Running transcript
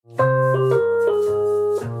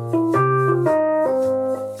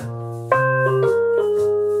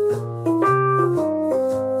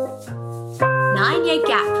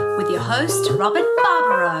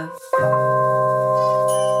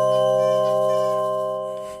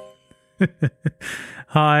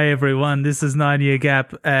Hi everyone, this is 9 Year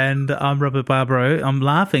Gap and I'm Robert Barbaro. I'm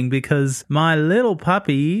laughing because my little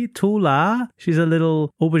puppy, Tula, she's a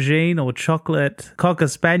little aubergine or chocolate cocker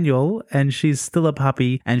spaniel and she's still a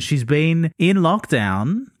puppy and she's been in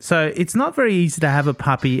lockdown. So it's not very easy to have a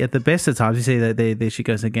puppy at the best of times. You see that there she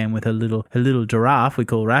goes again with her little giraffe we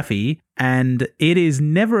call Raffy. And it is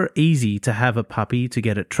never easy to have a puppy, to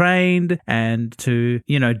get it trained and to,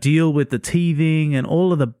 deal with the teething and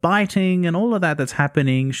all of the biting and all of that that's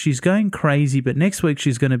happening. She's going crazy, but next week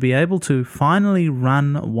she's going to be able to finally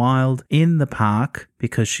run wild in the park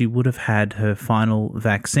because she would have had her final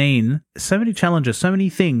vaccine. So many challenges, so many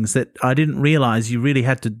things that I didn't realize you really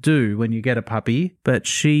had to do when you get a puppy. But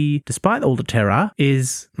she, despite all the terror,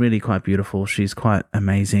 is really quite beautiful. She's quite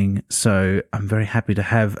amazing. So I'm very happy to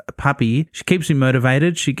have a puppy. She keeps me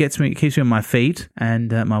motivated. She keeps me on my feet.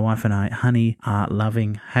 And my wife and I, Honey, are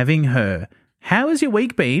loving having her. How has your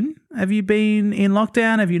week been? Have you been in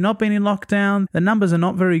lockdown? Have you not been in lockdown? The numbers are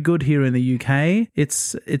not very good here in the UK.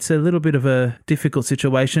 It's a little bit of a difficult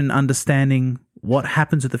situation understanding what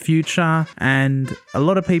happens in the future, and a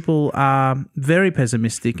lot of people are very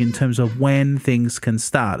pessimistic in terms of when things can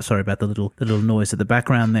start. Sorry about the little noise at the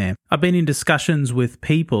background there. I've been in discussions with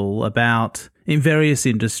people in various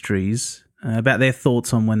industries about their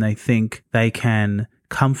thoughts on when they think they can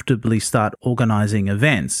comfortably start organising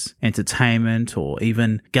events, entertainment, or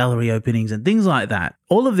even gallery openings and things like that.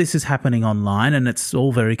 All of this is happening online and it's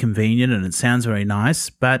all very convenient and it sounds very nice,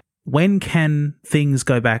 but when can things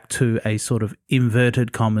go back to a sort of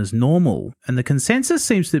inverted commas normal? And the consensus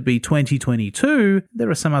seems to be 2022. There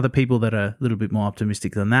are some other people that are a little bit more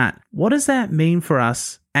optimistic than that. What does that mean for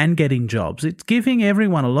us and getting jobs? It's giving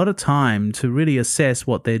everyone a lot of time to really assess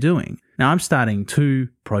what they're doing. Now, I'm starting 2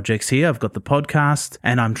 projects here. I've got the podcast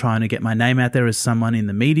and I'm trying to get my name out there as someone in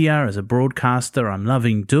the media, as a broadcaster. I'm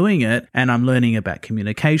loving doing it and I'm learning about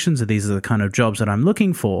communications. These are the kind of jobs that I'm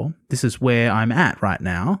looking for. This is where I'm at right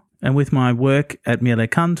now. And with my work at Miele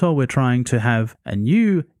Canto, we're trying to have a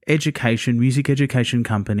new music education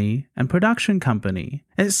company and production company.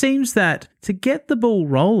 And it seems that to get the ball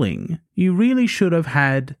rolling, you really should have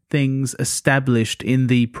had things established in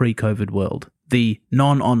the pre-COVID world. The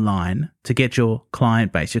non-online to get your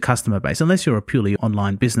client base, your customer base, unless you're a purely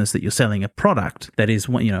online business that you're selling a product that is,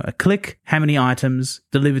 a click, how many items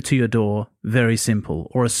delivered to your door, very simple,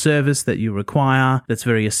 or a service that you require that's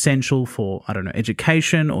very essential for,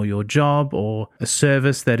 education or your job, or a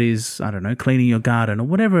service that is, cleaning your garden or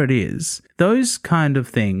whatever it is. Those kind of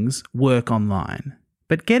things work online.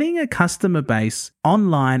 But getting a customer base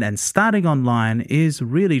online and starting online is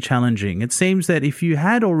really challenging. It seems that if you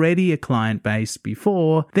had already a client base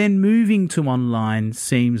before, then moving to online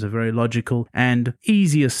seems a very logical and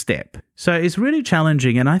easier step. So it's really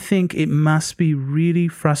challenging, and I think it must be really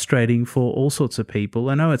frustrating for all sorts of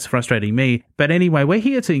people. I know it's frustrating me, but anyway, we're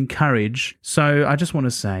here to encourage. So I just want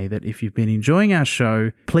to say that if you've been enjoying our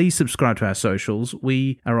show, please subscribe to our socials.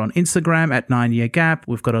 We are on Instagram at 9 Year Gap.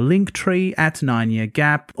 We've got a link tree at 9 Year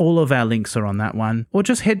Gap. All of our links are on that one. Or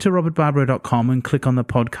just head to robertbarbaro.com and click on the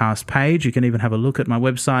podcast page. You can even have a look at my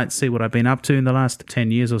website, see what I've been up to in the last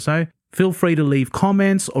 10 years or so. Feel free to leave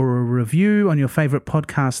comments or a review on your favorite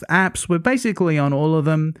podcast apps. We're basically on all of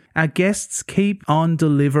them. Our guests keep on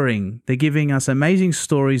delivering. They're giving us amazing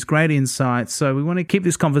stories, great insights. So we want to keep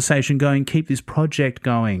this conversation going, keep this project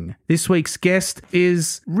going. This week's guest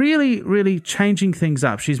is really, really changing things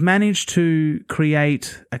up. She's managed to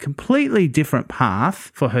create a completely different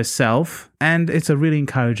path for herself, and it's a really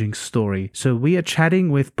encouraging story. So we are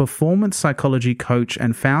chatting with performance psychology coach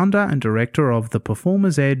and founder and director of The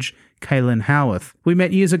Performer's Edge, Cailin Howarth. We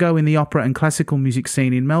met years ago in the opera and classical music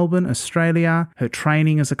scene in Melbourne, Australia. Her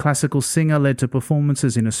training as a classical singer led to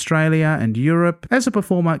performances in Australia and Europe. As a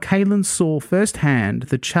performer, Cailin saw firsthand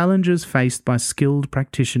the challenges faced by skilled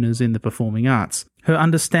practitioners in the performing arts. Her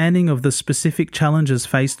understanding of the specific challenges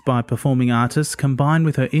faced by performing artists combined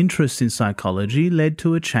with her interest in psychology led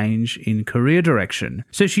to a change in career direction.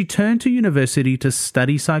 So she turned to university to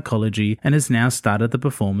study psychology and has now started The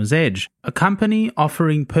Performer's Edge, a company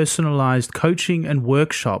offering personalized coaching and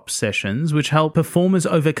workshop sessions which help performers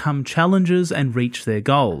overcome challenges and reach their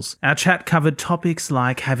goals. Our chat covered topics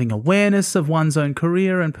like having awareness of one's own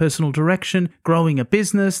career and personal direction, growing a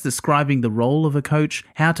business, describing the role of a coach,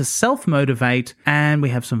 how to self-motivate, and we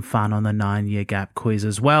have some fun on the 9 Year Gap quiz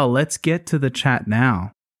as well. Let's get to the chat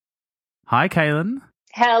now. Hi, Cailin.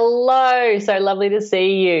 Hello. So lovely to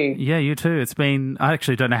see you. Yeah, you too. It's been, I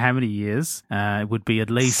actually don't know how many years. It would be at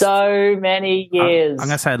least... So many years. I'm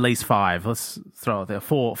going to say at least 5. Let's throw it there.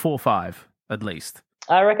 4 or 5 at least.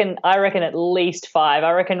 I reckon at least 5.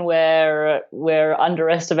 I reckon we're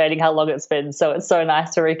underestimating how long it's been. So it's so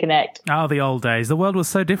nice to reconnect. Oh, the old days. The world was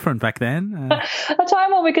so different back then. A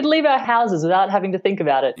time when we could leave our houses without having to think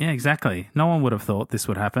about it. Yeah, exactly. No one would have thought this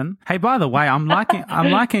would happen. Hey, by the way, I'm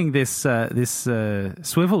liking this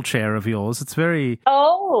swivel chair of yours. It's very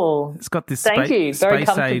it's got this thank you. Very space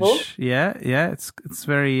comfortable. age. Yeah. It's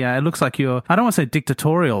very. It looks like you're. I don't want to say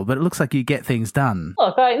dictatorial, but it looks like you get things done.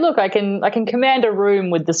 Look, I can command a room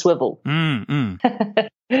with the swivel.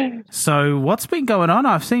 So what's been going on?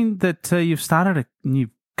 I've seen that you've started a new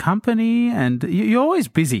company and you're always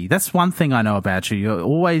busy. That's one thing I know about you. You're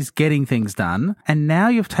always getting things done. And now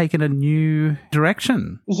you've taken a new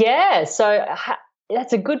direction. Yeah. So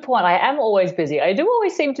that's a good point. I am always busy. I do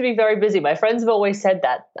always seem to be very busy. My friends have always said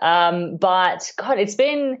that. But God, it's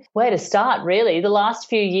been where to start, really. The last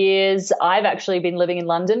few years, I've actually been living in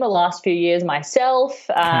London the last few years myself.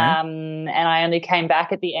 Okay. And I only came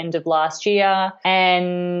back at the end of last year.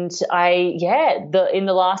 And within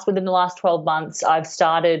the last 12 months, I've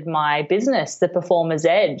started my business, The Performer's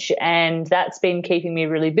Edge. And that's been keeping me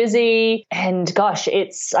really busy. And gosh,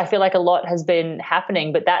 I feel like a lot has been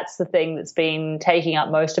happening, but that's the thing that's been taking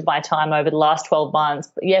up most of my time over the last 12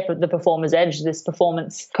 months. But yeah, for The Performer's Edge, this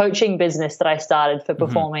performance coaching business that I started for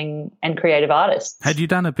performing and creative artists. Had you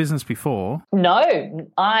done a business before? No,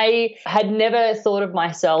 I had never thought of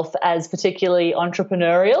myself as particularly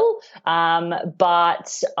entrepreneurial,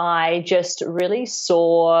 but I just really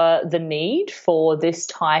saw the need for this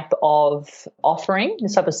type of offering,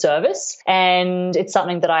 this type of service. And it's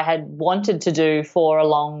something that I had wanted to do for a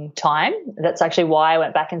long time. That's actually why I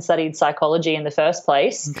went back and studied psychology in the first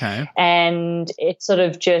place. Okay. And it sort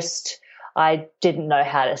of just, I didn't know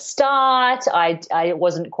how to start. I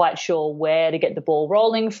wasn't quite sure where to get the ball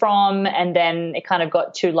rolling from. And then it kind of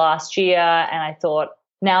got to last year and I thought,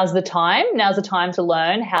 now's the time to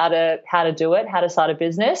learn how to do it, how to start a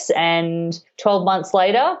business. And 12 months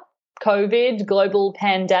later, COVID, global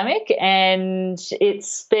pandemic, and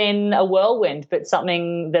it's been a whirlwind, but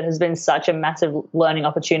something that has been such a massive learning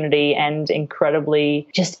opportunity and incredibly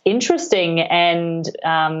just interesting and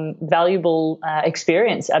valuable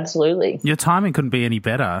experience. Absolutely. Your timing couldn't be any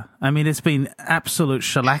better. I mean, it's been absolute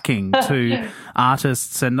shellacking to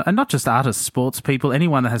artists and not just artists, sports people,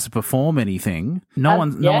 anyone that has to perform anything. No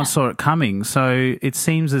one saw it coming. So it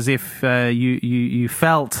seems as if you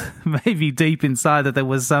felt maybe deep inside that there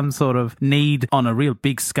was some sort of need on a real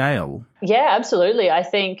big scale. Yeah, absolutely. I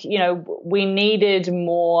think, we needed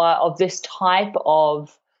more of this type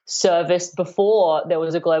of service before there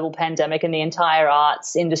was a global pandemic and the entire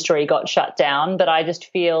arts industry got shut down. But I just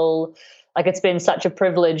feel like it's been such a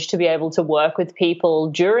privilege to be able to work with people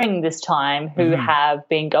during this time who have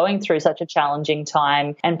been going through such a challenging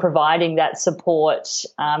time and providing that support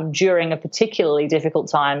during a particularly difficult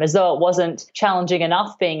time, as though it wasn't challenging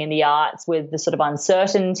enough being in the arts with the sort of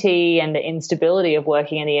uncertainty and the instability of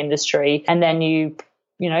working in the industry. And then you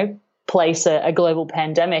place a global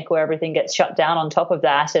pandemic where everything gets shut down on top of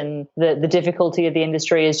that, and the difficulty of the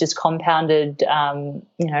industry is just compounded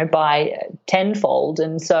by tenfold.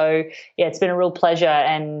 And so it's been a real pleasure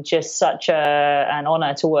and just such an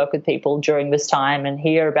honor to work with people during this time and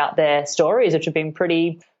hear about their stories, which have been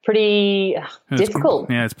pretty difficult.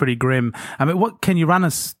 It's pretty grim. I mean, what can you run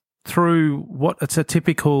us through it's a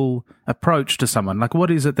typical approach to someone? Like,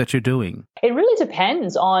 what is it that you're doing? It really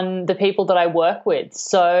depends on the people that I work with.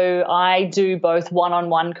 So I do both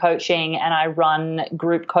one-on-one coaching and I run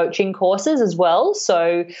group coaching courses as well.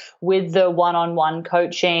 So with the one-on-one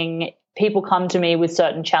coaching, people come to me with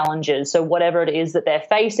certain challenges. So whatever it is that they're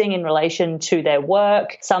facing in relation to their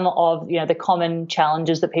work, some of the common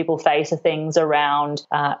challenges that people face are things around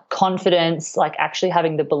confidence, like actually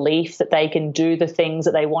having the belief that they can do the things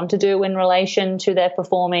that they want to do in relation to their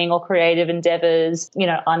performing or creative endeavors,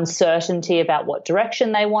 uncertainty about what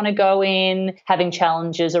direction they want to go in, having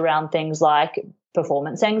challenges around things like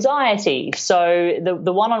performance anxiety. So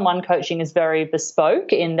the one-on-one coaching is very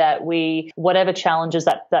bespoke in that whatever challenges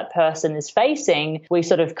that person is facing, we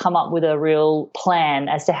sort of come up with a real plan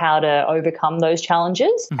as to how to overcome those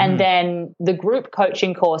challenges. And then the group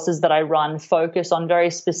coaching courses that I run focus on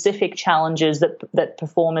very specific challenges that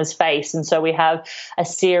performers face. And so we have a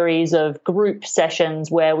series of group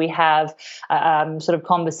sessions where we have sort of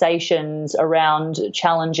conversations around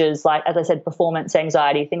challenges like, as I said, performance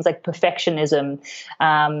anxiety, things like perfectionism,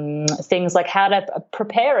 things like how to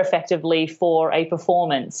prepare effectively for a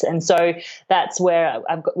performance. And so that's where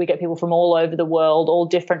we get people from all over the world, all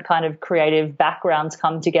different kind of creative backgrounds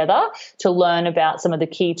come together to learn about some of the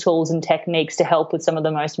key tools and techniques to help with some of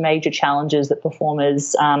the most major challenges that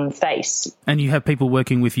performers face. And you have people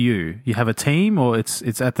working with you. You have a team, or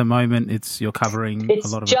it's at the moment you're covering a lot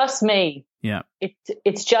of it? It's just me. Yeah.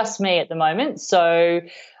 It's just me at the moment. So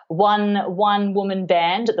one woman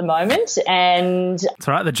band at the moment, and it's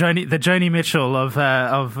all right. The Joni Mitchell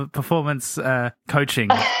of performance coaching.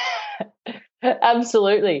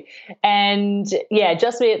 Absolutely. And yeah,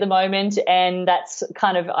 just me at the moment. And that's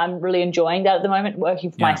kind of, I'm really enjoying that at the moment,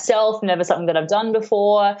 working for myself, never something that I've done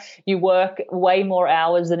before. You work way more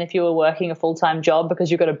hours than if you were working a full-time job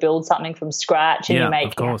because you've got to build something from scratch, and you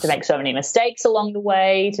have to make so many mistakes along the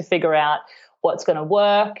way to figure out what's going to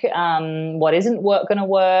work, what isn't going to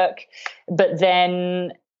work. But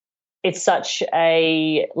then it's such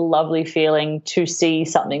a lovely feeling to see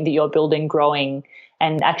something that you're building growing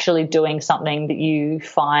and actually doing something that you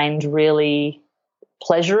find really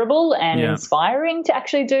pleasurable and inspiring to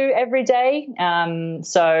actually do every day.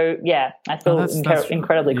 So yeah, I feel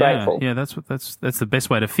incredibly grateful. Yeah, that's the best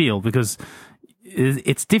way to feel, because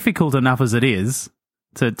it's difficult enough as it is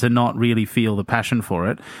to not really feel the passion for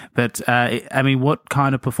it. But I mean, what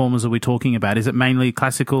kind of performers are we talking about? Is it mainly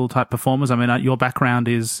classical type performers? I mean, your background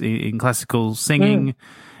is in classical singing.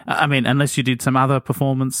 I mean, unless you did some other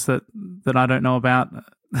performance that I don't know about.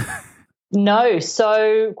 No,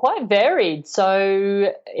 so quite varied.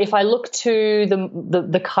 So if I look to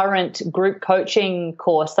the current group coaching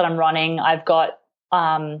course that I'm running, I've got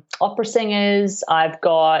opera singers, I've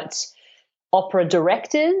got opera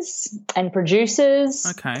directors and producers.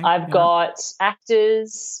 Okay. I've got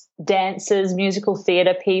actors, dancers, musical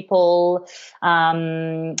theatre people,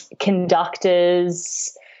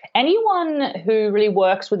 conductors, anyone who really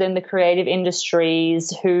works within the creative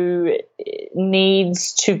industries who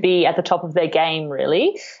needs to be at the top of their game,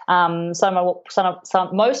 really. Most of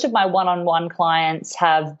my one-on-one clients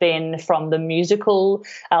have been from the musical,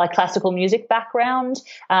 like classical music background,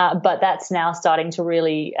 but that's now starting to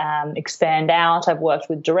really expand out. I've worked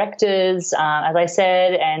with directors, as I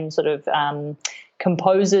said, and sort of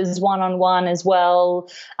composers one-on-one as well.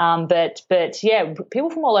 But yeah,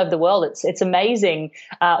 people from all over the world. It's amazing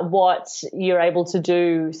what you're able to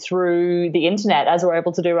do through the internet, as we're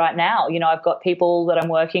able to do right now. You know, I've got people that I'm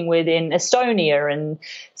working with in Estonia and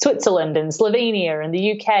Switzerland and Slovenia and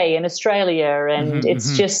the UK and Australia, and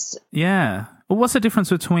it's just... Yeah. Well, what's the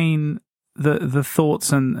difference between the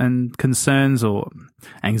thoughts and concerns or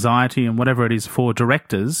anxiety and whatever it is for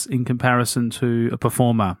directors in comparison to a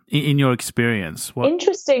performer in your experience?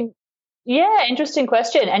 Interesting. Yeah, interesting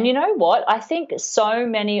question. And you know what? I think so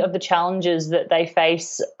many of the challenges that they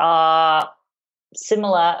face are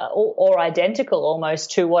similar or identical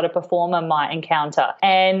almost to what a performer might encounter.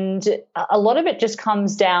 And a lot of it just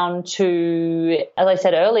comes down to, as I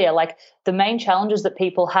said earlier, like the main challenges that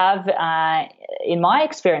people have, in my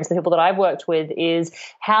experience, the people that I've worked with, is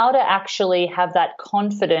how to actually have that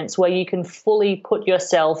confidence where you can fully put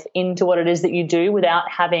yourself into what it is that you do without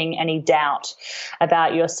having any doubt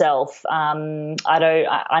about yourself. I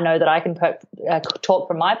know that I can talk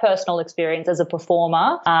from my personal experience as a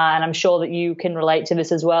performer, and I'm sure that you can relate to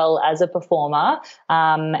this as well as a performer,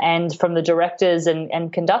 and from the directors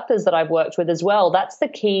and conductors that I've worked with as well. That's the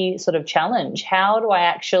key sort of challenge. How do I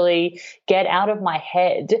actually get out of my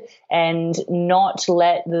head and not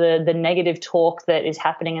let the negative talk that is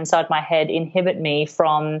happening inside my head inhibit me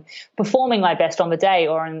from performing my best on the day,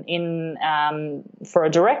 or for a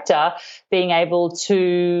director, being able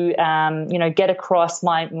to get across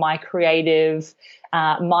my creative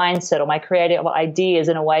mindset or my creative ideas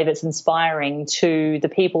in a way that's inspiring to the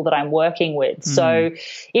people that I'm working with. So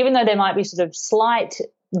even though there might be sort of slight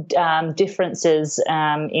differences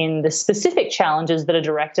in the specific challenges that a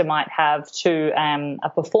director might have to a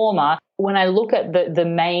performer, when I look at the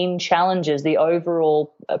main challenges, the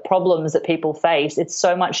overall problems that people face, it's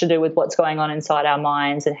so much to do with what's going on inside our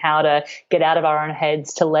minds and how to get out of our own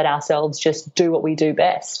heads to let ourselves just do what we do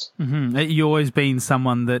best. You always been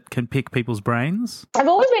someone that can pick people's brains? I've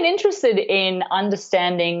always been interested in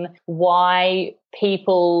understanding why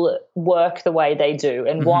people work the way they do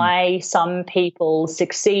and why some people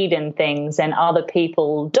succeed in things and other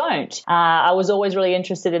people don't. I was always really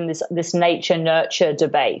interested in this nature-nurture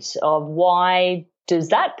debate of why does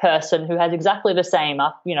that person who has exactly the same,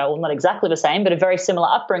 well, not exactly the same, but a very similar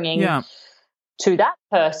upbringing to that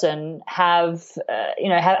person has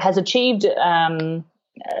achieved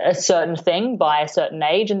a certain thing by a certain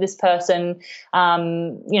age, and this person,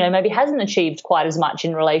 maybe hasn't achieved quite as much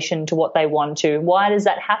in relation to what they want to. Why does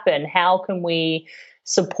that happen? How can we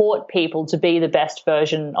support people to be the best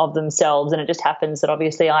version of themselves? And it just happens that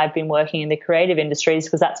obviously I've been working in the creative industries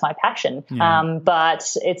because that's my passion. Yeah.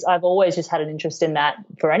 But I've always just had an interest in that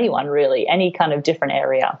for anyone, really, any kind of different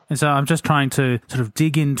area. And so I'm just trying to sort of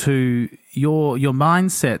dig into your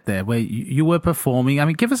mindset there, where you were performing. I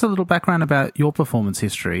mean, give us a little background about your performance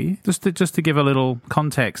history, just to give a little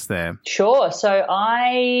context there. Sure. So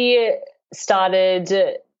I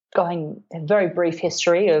started going a very brief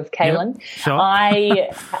history of Cailin. Yep, sure. I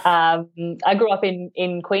grew up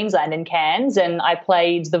in Queensland, in Cairns, and I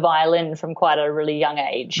played the violin from quite a really young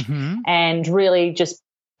age, and really just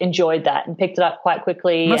enjoyed that and picked it up quite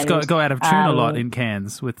quickly. Must go out of tune a lot in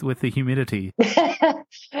Cairns with the humidity.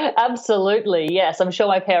 Absolutely, yes. I'm sure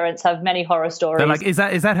my parents have many horror stories. They're like, is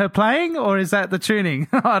that her playing or is that the tuning?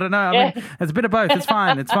 I don't know. I mean, it's a bit of both. It's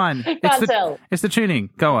fine. Can't tell. It's the tuning.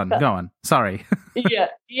 Go on. Sorry.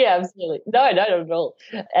 Yeah, absolutely. No, not at all.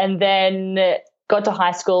 And then got to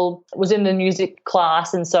high school, was in the music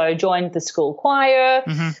class, and so joined the school choir,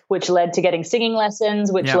 which led to getting singing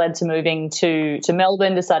lessons, which led to moving to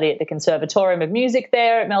Melbourne to study at the Conservatorium of Music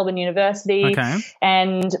there at Melbourne University. Okay.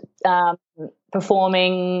 And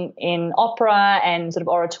performing in opera and sort of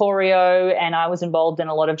oratorio, and I was involved in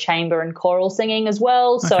a lot of chamber and choral singing as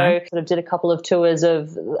well. So sort of did a couple of tours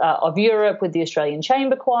of Europe with the Australian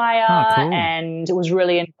Chamber Choir, and was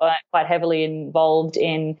really quite heavily involved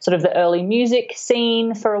in sort of the early music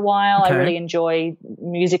scene for a while. I really enjoyed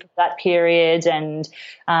music of that period, and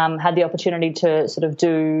had the opportunity to sort of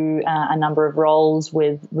do a number of roles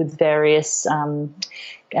with various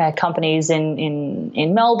companies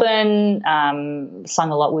in Melbourne,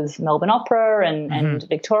 sung a lot with Melbourne Opera and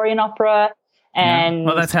Victorian Opera, and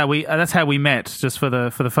well, that's how we met. Just for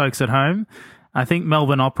the folks at home, I think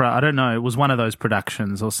Melbourne Opera, I don't know, it was one of those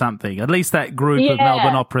productions or something. At least that group of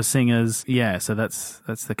Melbourne Opera singers. Yeah, so that's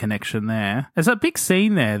the connection there. There's a big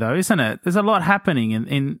scene there, though, isn't it? There's a lot happening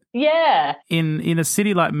in a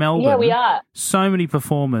city like Melbourne. Yeah, we are. So many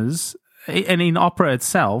performers, and in opera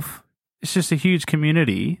itself, it's just a huge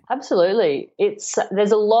community. Absolutely.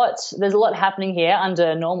 There's a lot happening here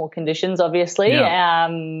under normal conditions, obviously, in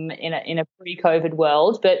a pre-COVID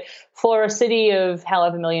world. But for a city of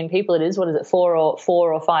however million people it is, what is it, 4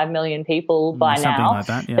 or 5 million people by something now? Like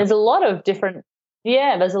that, yeah. There's a lot of different.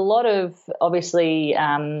 Yeah, there's a lot of obviously,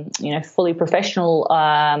 fully professional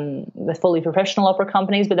opera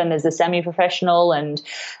companies, but then there's the semi-professional and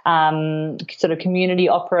sort of community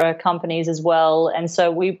opera companies as well. And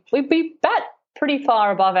so we bat pretty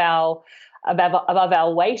far above our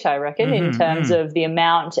weight, I reckon, in terms of the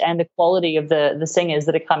amount and the quality of the singers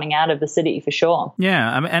that are coming out of the city, for sure.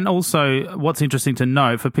 Yeah, and also what's interesting to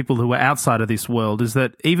know for people who are outside of this world is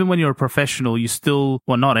that even when you're a professional, you still,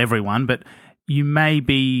 well, not everyone, but you may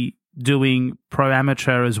be doing pro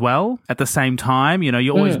amateur as well at the same time. You know,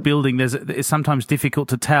 you're always building. It's sometimes difficult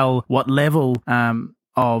to tell what level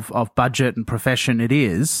of budget and profession it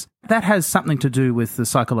is. That has something to do with the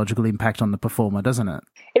psychological impact on the performer, doesn't it?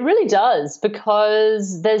 It really does,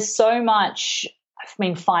 because there's so much,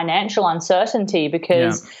 financial uncertainty,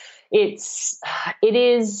 because it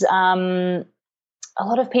is a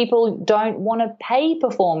lot of people don't want to pay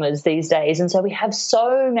performers these days. And so we have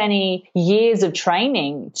so many years of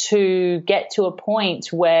training to get to a point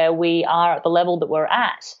where we are at the level that we're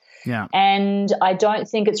at. Yeah. And I don't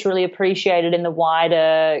think it's really appreciated in the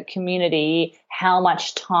wider community how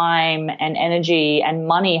much time and energy and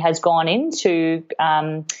money has gone into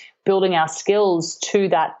building our skills to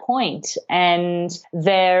that point. And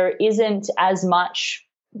there isn't as much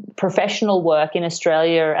professional work in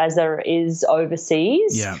Australia as there is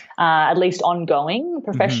overseas, at least ongoing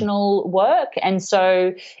professional work. And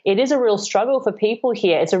so it is a real struggle for people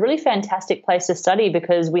here. It's a really fantastic place to study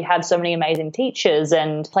because we have so many amazing teachers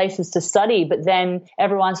and places to study, but then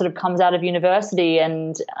everyone sort of comes out of university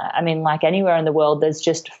and, like anywhere in the world, there's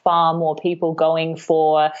just far more people going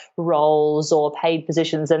for roles or paid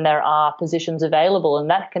positions than there are positions available. And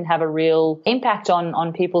that can have a real impact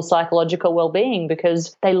on people's psychological well-being,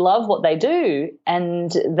 because they love what they do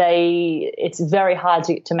and it's very hard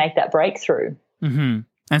to make that breakthrough. And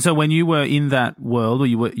so when you were in that world, or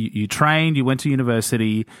you trained, you went to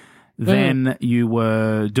university, then you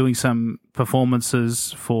were doing some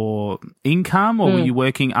performances for income, or were you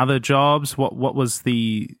working other jobs? What was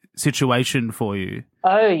the situation for you?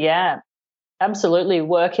 Oh, yeah. Absolutely.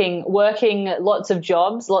 Working lots of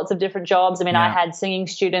jobs, lots of different jobs. I mean, I had singing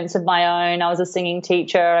students of my own. I was a singing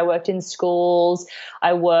teacher. I worked in schools.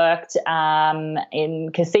 I worked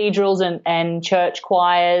in cathedrals and church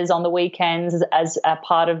choirs on the weekends as a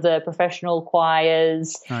part of the professional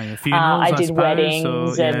choirs. Oh, yeah. Funerals, I did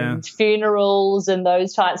weddings and funerals and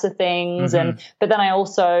those types of things. But then I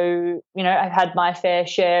also, I've had my fair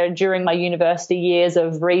share during my university years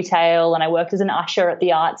of retail, and I worked as an usher at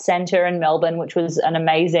the Arts Centre in Melbourne, which was an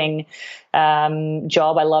amazing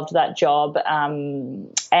job. I loved that job.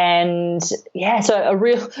 So a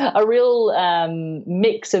real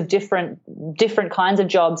mix of different kinds of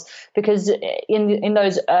jobs, because in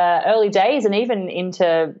those early days and even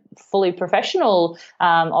into fully professional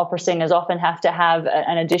opera singers often have to have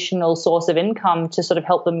an additional source of income to sort of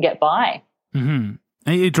help them get by. Mm-hmm.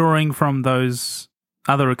 Are you drawing from those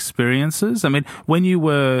other experiences? I mean, when you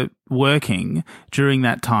were working during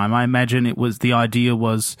that time, I imagine the idea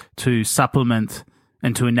was to supplement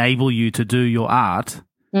and to enable you to do your art.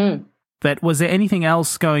 Mm. But was there anything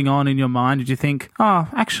else going on in your mind? Did you think, oh,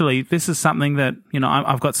 actually, this is something that,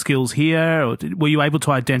 I've got skills here? Or were you able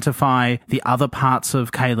to identify the other parts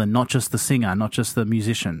of Cailin, not just the singer, not just the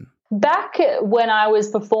musician? Back when I was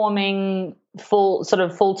performing full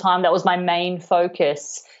time, that was my main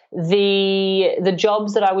focus. The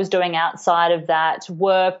jobs that I was doing outside of that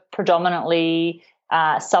were predominantly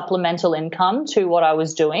supplemental income to what I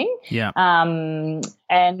was doing. Yeah.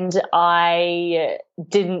 And I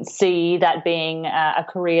didn't see that being a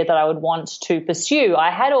career that I would want to pursue.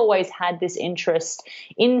 I had always had this interest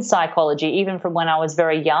in psychology, even from when I was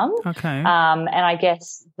very young. Okay. And I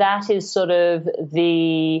guess that is sort of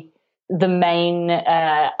the main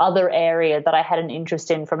other area that I had an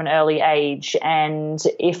interest in from an early age. And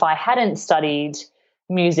if I hadn't studied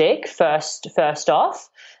music first off,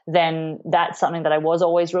 then that's something that I was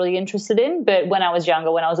always really interested in. But when I was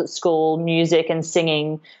younger, when I was at school, music and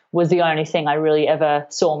singing was the only thing I really ever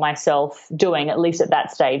saw myself doing, at least at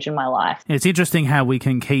that stage in my life. It's interesting how we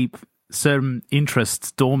can keep certain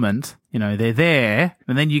interests dormant. They're there,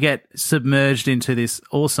 and then you get submerged into this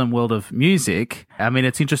awesome world of music. I mean,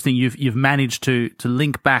 it's interesting you've managed to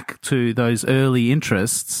link back to those early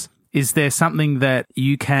interests. Is there something that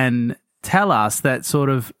you can tell us that sort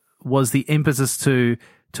of was the impetus to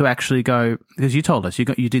actually go, because you told us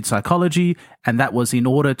you did psychology, and that was in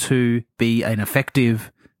order to be an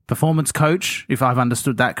effective performance coach, if I've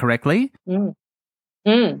understood that correctly? Mm.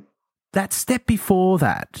 Mm. That step before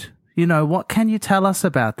that, what can you tell us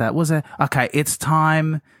about that? Was there, okay, it's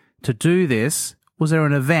time to do this. Was there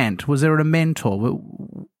an event? Was there a mentor?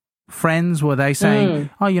 Friends, were they saying,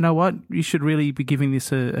 oh, you know what, you should really be giving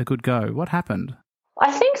this a good go? What happened?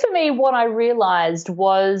 I think for me, what I realized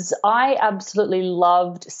was I absolutely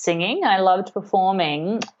loved singing and I loved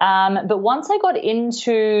performing. But once I got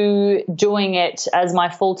into doing it as my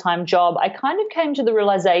full-time job, I kind of came to the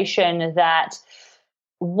realization that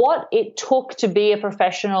what it took to be a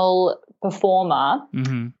professional performer,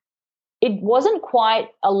 it wasn't quite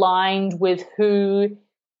aligned with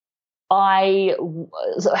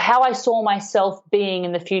how I saw myself being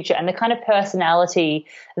in the future and the kind of personality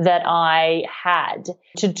that I had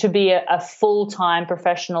to be a full-time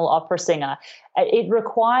professional opera singer. It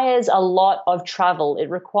requires a lot of travel.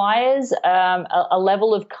 It requires a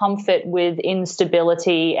level of comfort with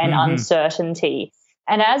instability and uncertainty.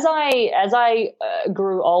 And as I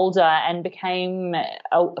grew older and became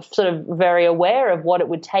sort of very aware of what it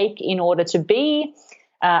would take in order to be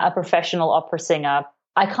a professional opera singer,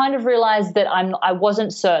 I kind of realized that I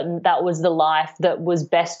wasn't certain that was the life that was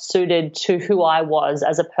best suited to who I was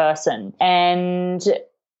as a person. And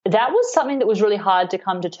that was something that was really hard to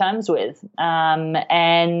come to terms with.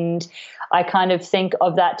 And I kind of think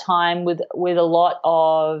of that time with a lot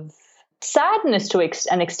of sadness to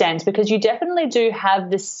an extent, because you definitely do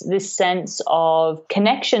have this sense of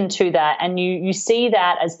connection to that, and you see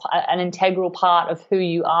that as an integral part of who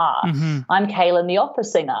you are. I'm Cailin, the opera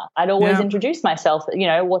singer. I'd always introduce myself,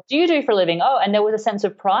 what do you do for a living? Oh, and there was a sense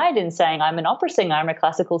of pride in saying I'm an opera singer, I'm a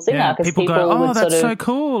classical singer, because people go, oh, that's so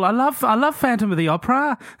cool. I love Phantom of the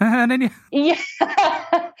Opera. And then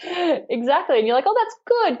exactly. And you're like, oh,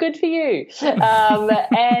 that's good for you.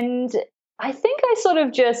 And I think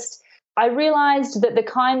I realized that the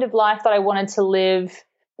kind of life that I wanted to live,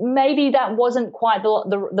 maybe that wasn't quite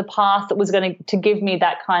the path that was going to give me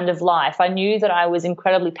that kind of life. I knew that I was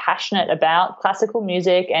incredibly passionate about classical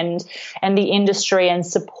music and the industry and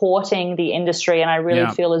supporting the industry, and I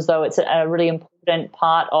really feel as though it's a really important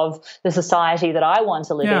part of the society that I want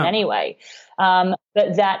to live in anyway. But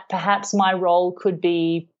that perhaps my role could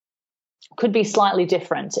be could be slightly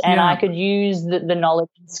different, and I could use the knowledge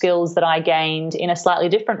and skills that I gained in a slightly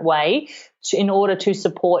different way in order to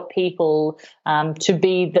support people to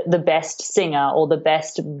be the best singer or the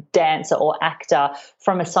best dancer or actor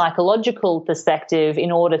from a psychological perspective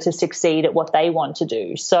in order to succeed at what they want to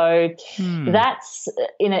do. So that's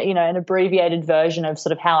in an abbreviated version of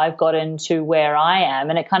sort of how I've gotten to where I am,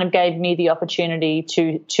 and it kind of gave me the opportunity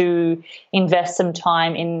to invest some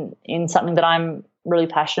time in something that I'm really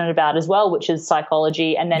passionate about as well, which is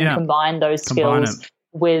psychology, and then combine those skills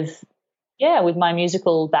with my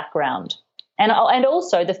musical background. And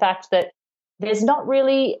also the fact that there's not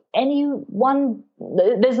really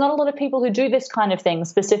there's not a lot of people who do this kind of thing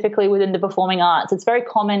specifically within the performing arts. It's very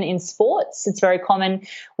common in sports. It's very common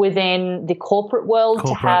within the corporate world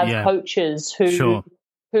to have coaches who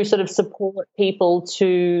sort of support people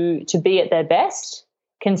to be at their best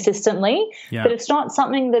consistently, but it's not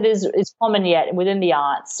something that is common yet within the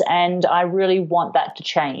arts, and I really want that to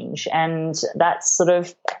change, and that's sort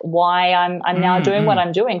of why I'm now doing what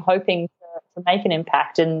I'm doing, hoping to make an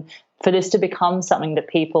impact and for this to become something that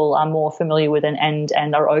people are more familiar with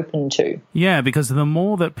and are open to. Yeah, because the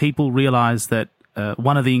more that people realize that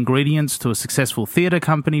one of the ingredients to a successful theatre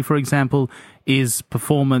company, for example, is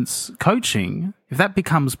performance coaching, if that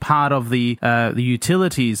becomes part of the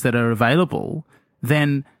utilities that are available,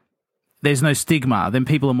 then there's no stigma. Then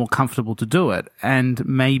people are more comfortable to do it. And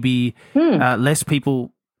maybe less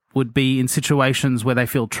people would be in situations where they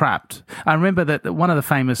feel trapped. I remember that one of the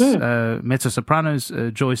famous mezzo-sopranos,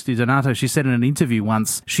 Joyce DiDonato, she said in an interview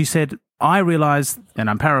once, she said, I realized, and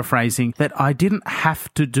I'm paraphrasing, that I didn't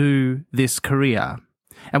have to do this career.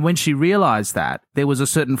 And when she realized that, there was a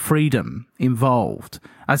certain freedom involved.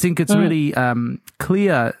 I think it's really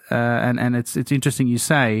clear, and it's interesting you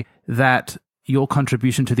say that your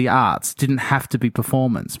contribution to the arts didn't have to be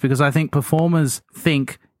performance, because I think performers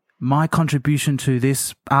think my contribution to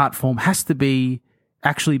this art form has to be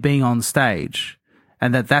actually being on stage,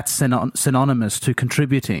 and that's synonymous to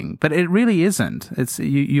contributing. But it really isn't. It's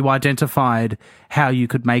you identified how you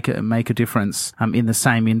could make a difference in the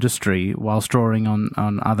same industry whilst drawing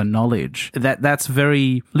on other knowledge. That's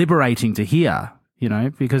very liberating to hear,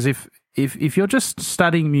 because if you're just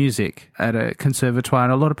studying music at a conservatoire,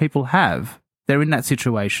 and a lot of people they're in that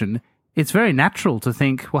situation, it's very natural to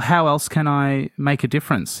think, well, how else can I make a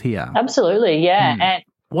difference here? Absolutely, yeah. And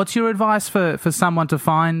what's your advice for someone to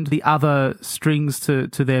find the other strings to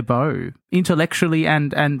their bow, intellectually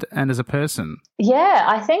and as a person? Yeah,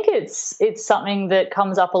 I think it's something that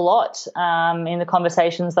comes up a lot in the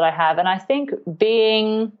conversations that I have, and I think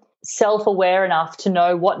being self-aware enough to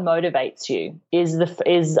know what motivates you is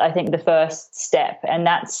I think the first step, and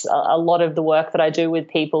that's a lot of the work that I do with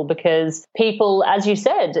people, because people, as you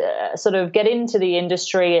said, sort of get into the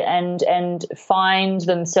industry and find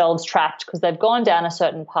themselves trapped because they've gone down a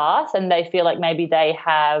certain path and they feel like maybe they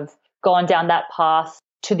have gone down that path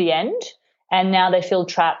to the end, and now they feel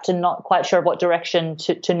trapped and not quite sure what direction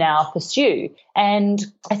to now pursue. And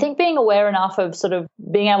I think being aware enough of sort of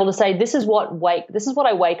being able to say, this is what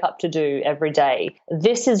I wake up to do every day.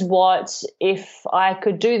 This is what, if I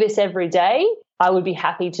could do this every day, I would be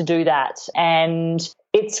happy to do that. And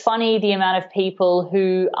it's funny the amount of people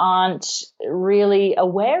who aren't really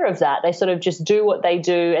aware of that. They sort of just do what they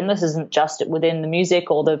do. And this isn't just within the music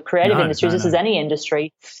or the creative industries. This is any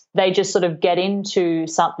industry. They just sort of get into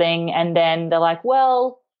something and then they're like,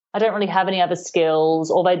 well, I don't really have any other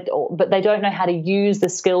skills, but they don't know how to use the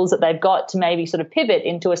skills that they've got to maybe sort of pivot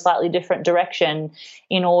into a slightly different direction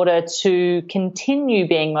in order to continue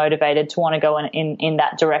being motivated to want to go in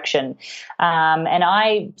that direction. And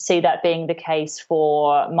I see that being the case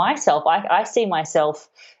for myself. I see myself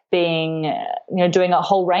being, doing a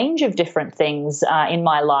whole range of different things in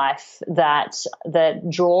my life that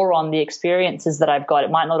draw on the experiences that I've got.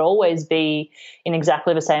 It might not always be in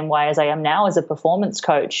exactly the same way as I am now as a performance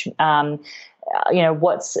coach.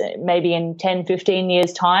 What's maybe in 10, 15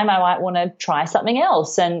 years' time, I might want to try something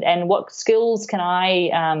else. And what skills can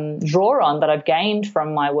I draw on that I've gained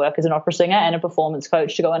from my work as an opera singer and a performance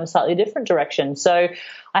coach to go in a slightly different direction? So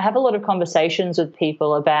I have a lot of conversations with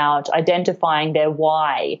people about identifying their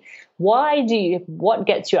why. What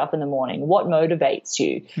gets you up in the morning? What motivates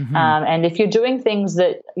you? Mm-hmm. And if you're doing things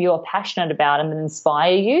that you're passionate about and that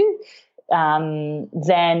inspire you,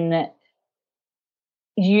 then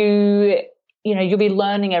you'll be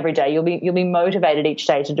learning every day. You'll be motivated each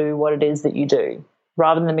day to do what it is that you do,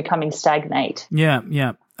 rather than becoming stagnate. Yeah.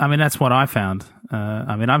 I mean, that's what I found.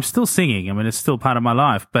 I'm still singing. I mean, it's still part of my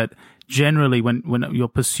life. But generally, when you're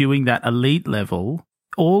pursuing that elite level,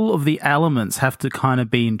 all of the elements have to kind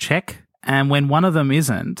of be in check. And when one of them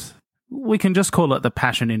isn't, we can just call it the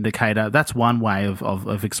passion indicator. That's one way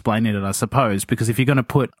of explaining it, I suppose, because if you're going to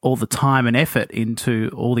put all the time and effort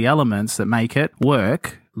into all the elements that make it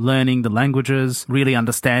work, learning the languages, really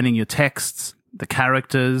understanding your texts, the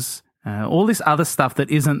characters, all this other stuff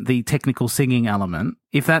that isn't the technical singing element,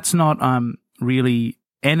 if that's not really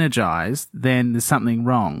energized, then there's something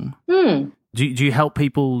wrong. Do you help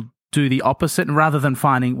people do the opposite? And rather than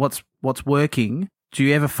finding what's working, do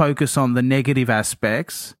you ever focus on the negative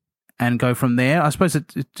aspects and go from there? I suppose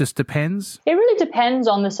it just depends. It really depends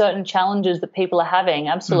on the certain challenges that people are having,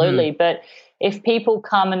 absolutely. But if people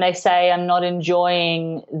come and they say, I'm not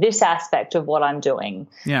enjoying this aspect of what I'm doing,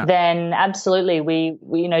 then absolutely we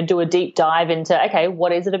do a deep dive into, okay,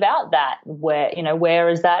 what is it about that? Where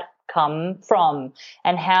has that come from?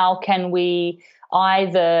 And how can we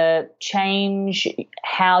either change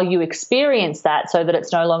how you experience that so that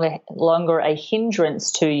it's no longer a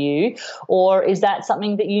hindrance to you, or is that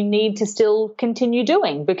something that you need to still continue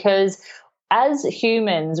doing? Because as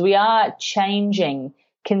humans, we are changing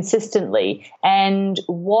consistently, and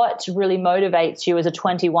what really motivates you as a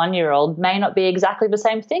 21-year-old may not be exactly the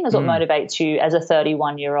same thing as what motivates you as a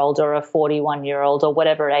 31-year-old or a 41-year-old or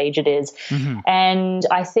whatever age it is. And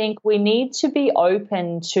I think we need to be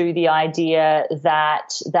open to the idea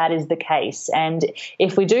that that is the case. And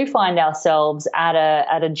if we do find ourselves at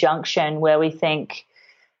a junction where we think,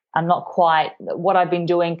 I'm not quite, what I've been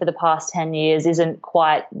doing for the past 10 years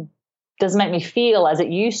doesn't make me feel as it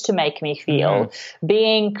used to make me feel,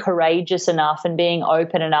 being courageous enough and being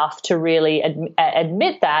open enough to really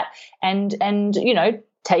admit that and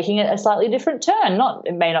taking it a slightly different turn.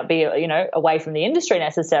 It may not be, away from the industry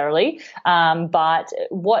necessarily, but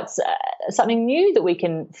what's something new that we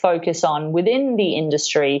can focus on within the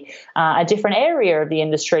industry, a different area of the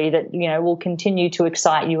industry that, will continue to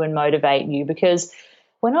excite you and motivate you, because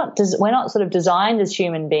we're not sort of designed as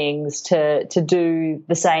human beings to do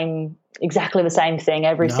exactly the same thing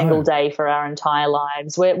every single day for our entire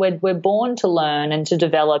lives. We're born to learn and to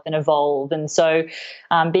develop and evolve. And so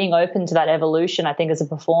being open to that evolution, I think, as a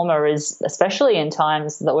performer is, especially in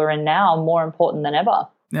times that we're in now, more important than ever.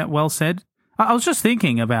 Yeah, well said. I was just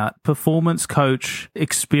thinking about performance coach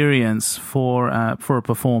experience for a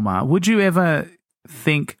performer. Would you ever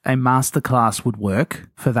think a masterclass would work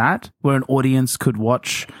for that, where an audience could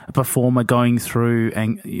watch a performer going through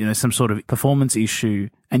some sort of performance issue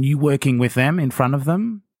and you working with them in front of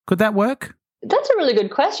them? Could that work? That's a really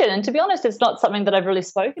good question. And to be honest, it's not something that I've really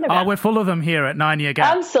spoken about. Oh, we're full of them here at 9 Year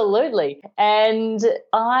Gap. Absolutely. And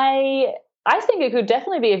I think it could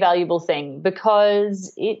definitely be a valuable thing,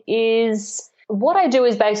 because it is, what I do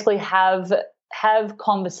is basically have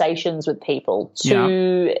conversations with people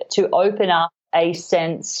to open up a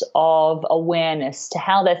sense of awareness to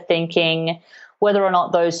how they're thinking, whether or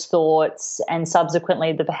not those thoughts and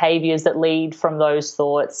subsequently the behaviors that lead from those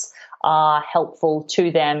thoughts are helpful to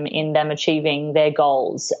them in them achieving their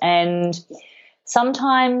goals. And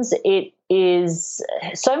sometimes it is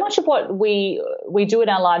so much of what we do in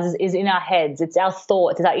our lives is in our heads. It's our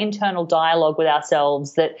thoughts, it's our internal dialogue with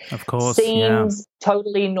ourselves that seems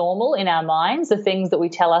totally normal in our minds, the things that we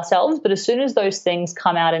tell ourselves. But as soon as those things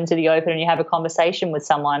come out into the open and you have a conversation with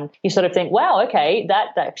someone, you sort of think, wow, okay, that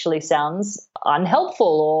actually sounds unhelpful,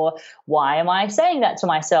 or why am I saying that to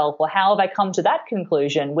myself, or how have I come to that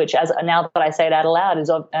conclusion, which, as now that I say it out aloud,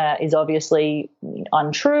 is obviously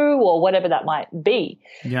untrue, or whatever that might be.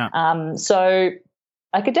 So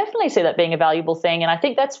I could definitely see that being a valuable thing. And I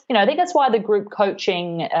think that's why the group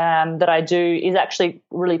coaching that I do is actually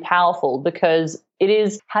really powerful, because it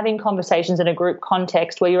is having conversations in a group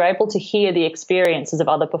context where you're able to hear the experiences of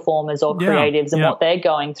other performers or creatives and what they're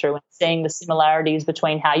going through, and seeing the similarities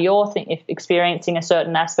between how you're experiencing a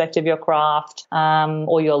certain aspect of your craft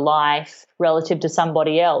or your life relative to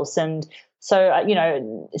somebody else. And so,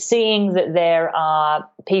 seeing that there are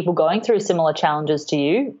people going through similar challenges to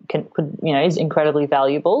you is incredibly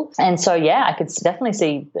valuable. And so, I could definitely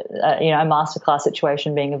see, a masterclass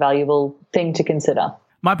situation being a valuable thing to consider.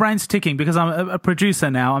 My brain's ticking because I'm a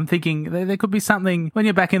producer now. I'm thinking there could be something, when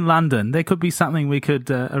you're back in London, there could be something we could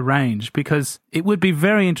arrange, because it would be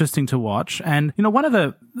very interesting to watch. And, one of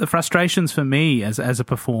the frustrations for me as a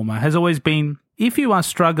performer has always been, if you are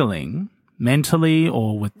struggling mentally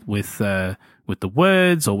or with the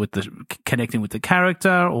words, or with the connecting with the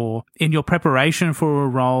character, or in your preparation for a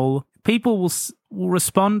role, people will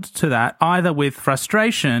respond to that either with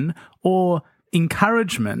frustration or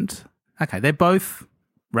encouragement. Okay, they're both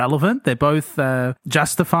relevant, they're both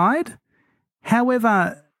justified.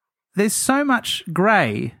 However, there's so much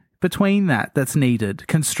grey between that's needed.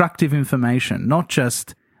 Constructive information, not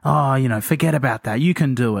just, forget about that, you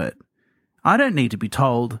can do it. I don't need to be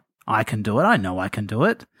told I can do it. I know I can do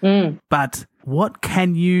it. But what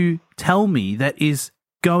can you tell me that is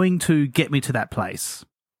going to get me to that place?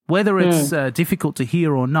 Whether it's difficult to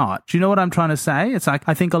hear or not. Do you know what I'm trying to say? It's like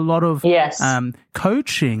I think a lot of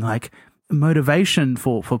coaching, like motivation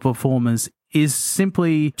for performers is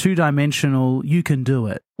simply two-dimensional. You can do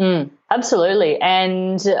it. Absolutely.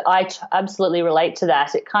 And I absolutely relate to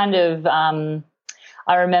that. It kind of,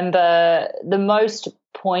 I remember the most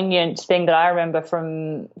poignant thing that I remember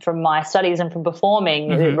from my studies and from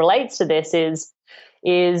performing, it relates to this is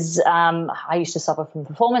I used to suffer from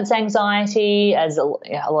performance anxiety, as a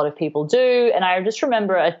lot of people do. And I just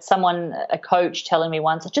remember a coach telling me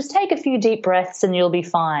once, just take a few deep breaths and you'll be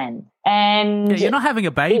fine. And you're not having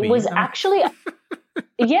a baby. It was actually,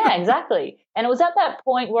 yeah, exactly. And it was at that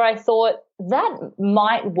point where I thought that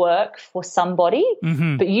might work for somebody,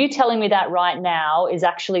 but you telling me that right now is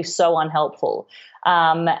actually so unhelpful.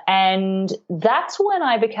 And that's when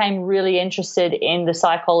I became really interested in the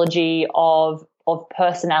psychology of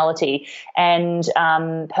personality and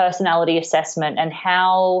personality assessment, and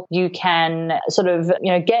how you can sort of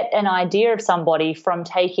get an idea of somebody from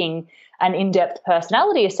taking an in-depth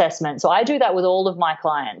personality assessment. So I do that with all of my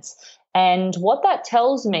clients. And what that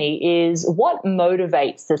tells me is what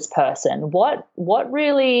motivates this person, what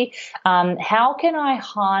really, how can I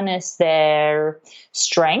harness their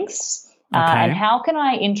strengths, and how can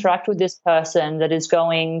I interact with this person that is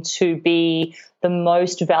going to be the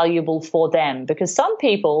most valuable for them? Because some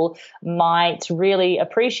people might really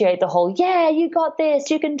appreciate the whole, yeah, you got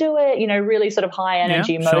this, you can do it, really sort of high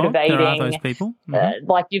energy, motivating. There are those people.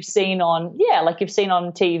 Like you've seen on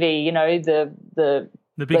TV, the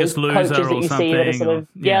Biggest Loser coaches that or you something. see that are sort of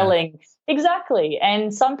yelling. Exactly.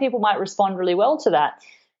 And some people might respond really well to that.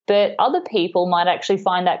 But other people might actually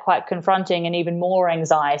find that quite confronting and even more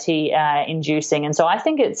anxiety inducing. And so I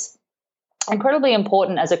think it's incredibly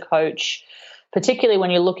important as a coach, particularly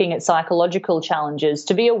when you're looking at psychological challenges,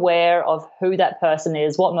 to be aware of who that person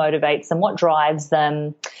is, what motivates them, what drives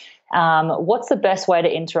them, what's the best way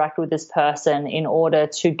to interact with this person in order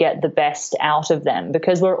to get the best out of them,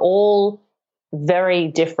 because we're all very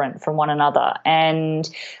different from one another. And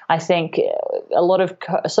I think a lot of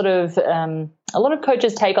coaches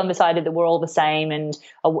take on this idea that we're all the same and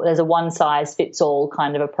there's a one size fits all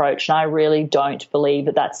kind of approach. And I really don't believe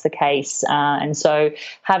that that's the case. And so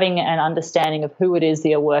having an understanding of who it is that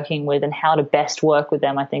you're working with and how to best work with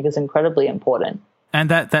them, I think is incredibly important. And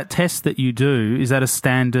that test that you do, is that a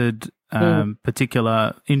standard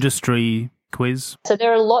particular industry quiz? So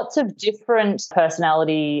there are lots of different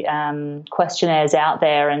personality questionnaires out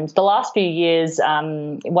there. And the last few years,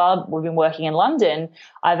 while we've been working in London,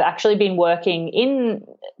 I've actually been working in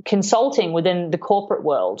consulting within the corporate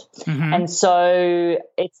world. And so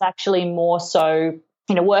it's actually more so,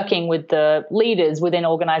 working with the leaders within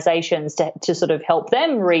organizations to sort of help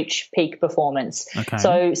them reach peak performance.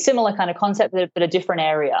 So similar kind of concept, but a different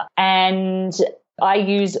area. And I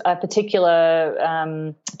use a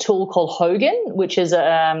particular tool called Hogan, which is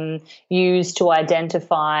used to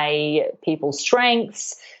identify people's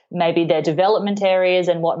strengths, maybe their development areas,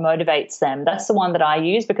 and what motivates them. That's the one that I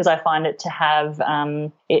use because I find it to have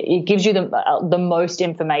it gives you the most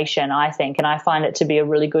information, I think, and I find it to be a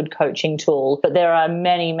really good coaching tool. But there are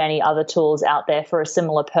many, many other tools out there for a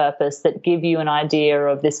similar purpose that give you an idea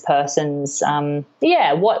of this person's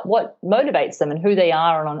what motivates them and who they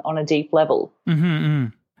are on a deep level.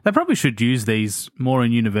 They probably should use these more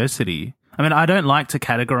in university. I mean, I don't like to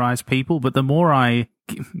categorize people, but the more I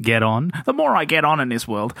get on in this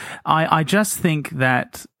world, I just think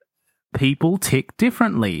that people tick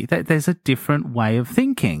differently, that there's a different way of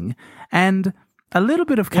thinking, and a little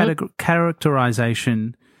bit of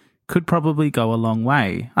characterization could probably go a long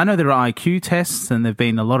way. I know there are IQ tests, and there've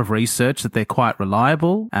been a lot of research that they're quite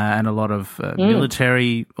reliable, and a lot of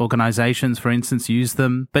military organizations, for instance, use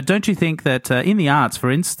them. But don't you think that in the arts,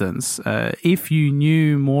 for instance, if you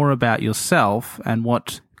knew more about yourself and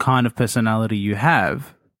what kind of personality you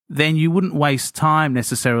have, then you wouldn't waste time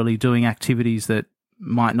necessarily doing activities that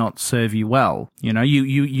might not serve you well.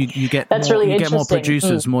 You get more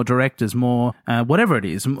producers, more directors, more whatever it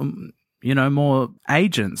is. More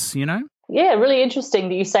agents, Yeah, really interesting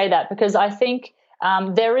that you say that, because I think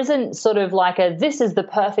there isn't sort of like this is the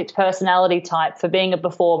perfect personality type for being a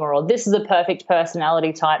performer, or this is the perfect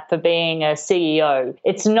personality type for being a CEO.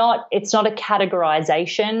 It's not a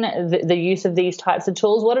categorization, the use of these types of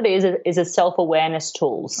tools. What it is a self-awareness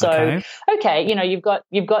tool. So,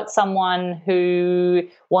 you've got someone who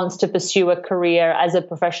wants to pursue a career as a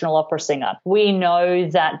professional opera singer. We know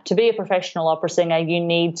that to be a professional opera singer, you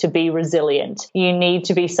need to be resilient. You need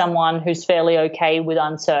to be someone who's fairly okay with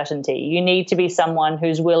uncertainty. You need to be someone someone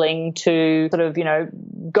who's willing to sort of,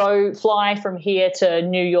 go fly from here to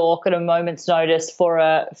New York at a moment's notice for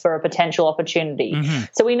a potential opportunity. Mm-hmm.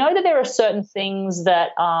 So we know that there are certain things that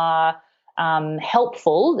are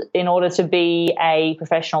helpful in order to be a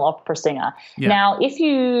professional opera singer. Yeah. Now, if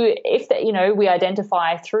we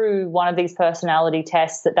identify through one of these personality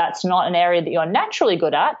tests that that's not an area that you're naturally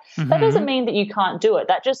good at, that doesn't mean that you can't do it.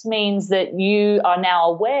 That just means that you are now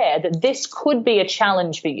aware that this could be a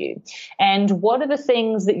challenge for you. And what are the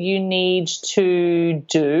things that you need to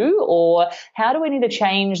do, or how do we need to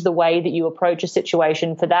change the way that you approach a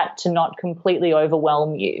situation for that to not completely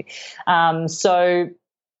overwhelm you?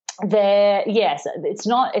 It's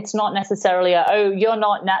not necessarily you're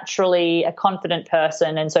not naturally a confident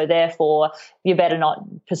person, and so therefore you better not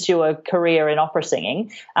pursue a career in opera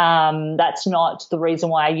singing. That's not the reason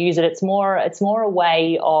why I use it. It's more a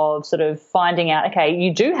way of sort of finding out, okay,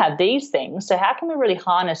 you do have these things, so how can we really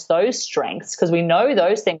harness those strengths? Because we know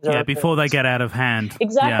those things are before they get out of hand.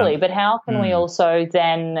 Exactly. Yeah. But how can we also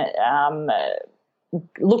then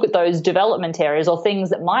look at those development areas or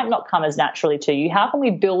things that might not come as naturally to you? How can we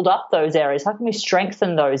build up those areas? How can we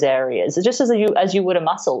strengthen those areas? Just as you would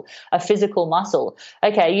a physical muscle.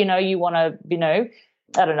 Okay, you want to,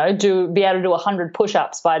 I don't know, be able to do 100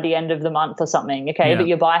 push-ups by the end of the month or something. Okay, but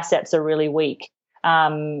your biceps are really weak.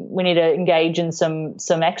 We need to engage in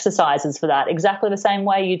some exercises for that. Exactly the same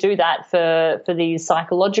way you do that for these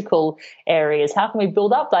psychological areas. How can we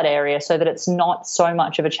build up that area so that it's not so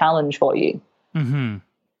much of a challenge for you? Mm-hmm.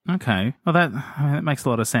 Okay. Well, that makes a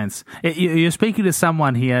lot of sense. You're speaking to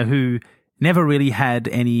someone here who never really had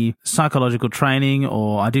any psychological training,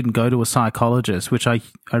 or I didn't go to a psychologist, which I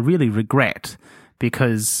really regret,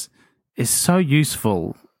 because it's so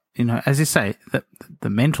useful. As you say, the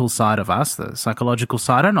mental side of us, the psychological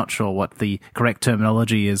side, I'm not sure what the correct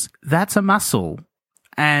terminology is. That's a muscle,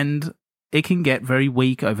 and it can get very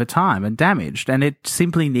weak over time and damaged, and it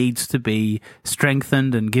simply needs to be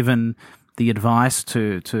strengthened and given the advice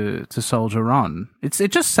to soldier on.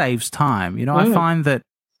 It just saves time. I find that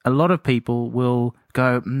a lot of people will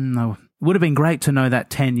go, no, would have been great to know that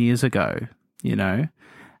 10 years ago,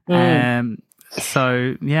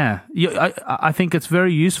 So, yeah, I think it's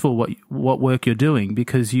very useful what work you're doing,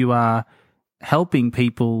 because you are helping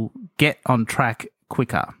people get on track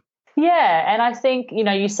quicker. Yeah, and I think,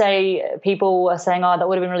 you say people are saying, that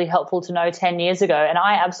would have been really helpful to know 10 years ago, and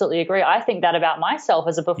I absolutely agree. I think that about myself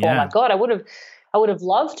as a performer. Yeah. God, I would have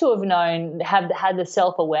loved to have known, had the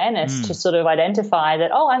self-awareness to sort of identify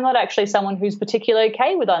that, I'm not actually someone who's particularly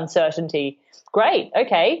okay with uncertainty. Great,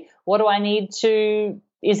 okay, what do I need to,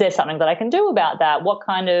 is there something that I can do about that? What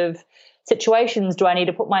kind of situations do I need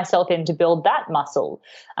to put myself in to build that muscle?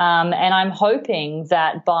 And I'm hoping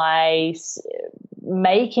that by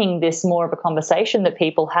making this more of a conversation that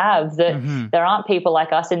people have, that there aren't people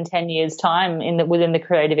like us in 10 years' time within the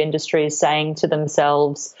creative industries saying to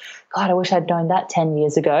themselves, God, I wish I'd known that 10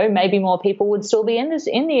 years ago. Maybe more people would still be in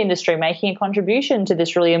the industry making a contribution to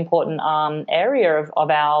this really important area of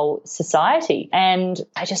our society. And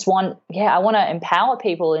I just want to empower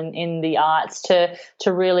people in the arts to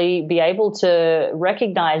really be able to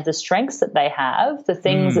recognize the strengths that they have, the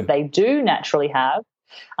things that they do naturally have,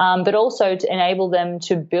 but also to enable them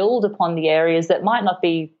to build upon the areas that might not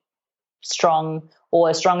be strong or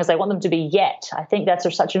as strong as they want them to be yet. I think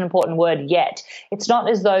that's such an important word, yet. It's not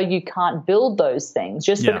as though you can't build those things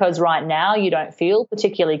just because right now you don't feel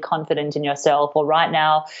particularly confident in yourself, or right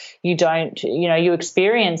now you don't, you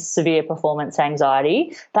experience severe performance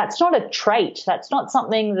anxiety. That's not a trait. That's not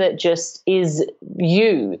something that just is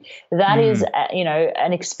you. That is,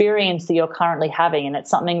 an experience that you're currently having, and it's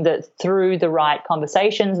something that through the right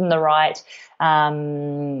conversations and the right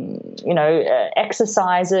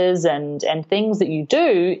exercises and things that you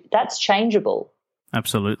do, that's changeable.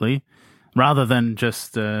 Absolutely. Rather than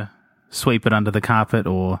just sweep it under the carpet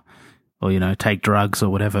or take drugs or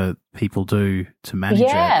whatever people do to manage it.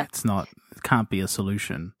 It can't be a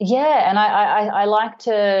solution. Yeah, and I like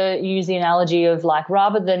to use the analogy of, like,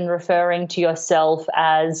 rather than referring to yourself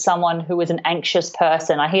as someone who is an anxious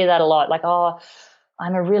person, I hear that a lot, like,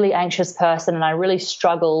 I'm a really anxious person and I really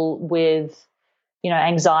struggle with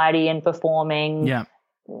anxiety and performing. Yeah.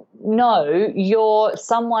 No, you're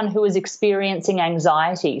someone who is experiencing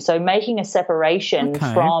anxiety. So making a separation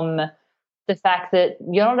from the fact that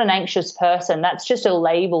you're not an anxious person, that's just a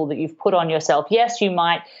label that you've put on yourself. Yes, you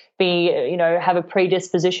might be, have a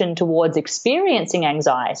predisposition towards experiencing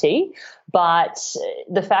anxiety, but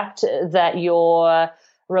the fact that you're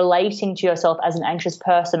relating to yourself as an anxious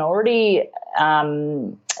person already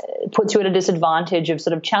puts you at a disadvantage of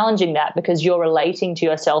sort of challenging that, because you're relating to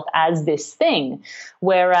yourself as this thing.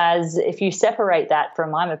 Whereas if you separate that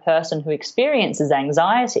from I'm a person who experiences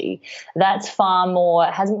anxiety, that's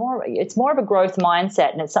it's more of a growth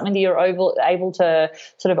mindset, and it's something that you're able to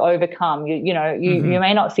sort of overcome. You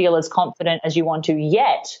may not feel as confident as you want to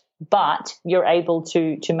yet, but you're able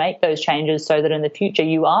to make those changes so that in the future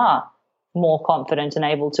you are more confident and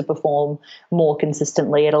able to perform more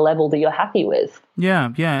consistently at a level that you're happy with. Yeah.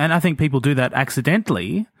 And I think people do that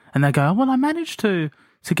accidentally, and they go, oh, well, I managed to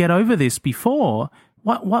get over this before.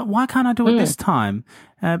 Why can't I do it this time?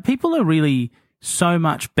 People are really so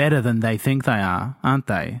much better than they think they are, aren't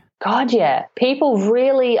they? God, yeah. People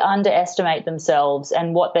really underestimate themselves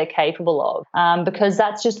and what they're capable of, because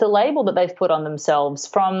that's just the label that they've put on themselves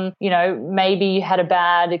from, maybe you had a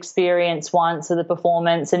bad experience once with a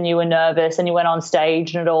performance and you were nervous and you went on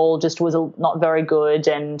stage and it all just was not very good.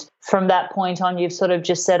 And from that point on, you've sort of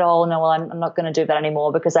just said, oh, no, well, I'm not going to do that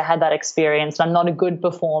anymore because I had that experience and I'm not a good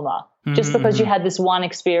performer. Just because you had this one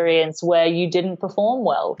experience where you didn't perform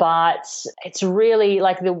well. But it's really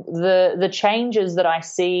like the changes that I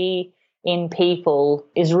see in people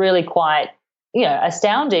is really quite,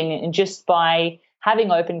 astounding, and just by having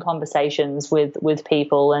open conversations with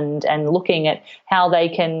people and looking at how they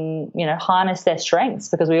can, harness their strengths,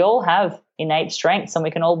 because we all have innate strengths and we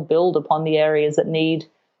can all build upon the areas that need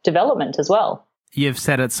development as well. You've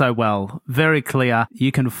said it so well. Very clear.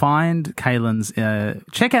 You can find Cailin's,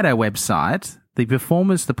 check out our website,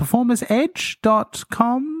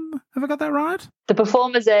 theperformersedge.com. Have I got that right?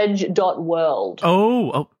 Theperformersedge.world.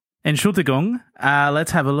 Oh, Entschuldigung.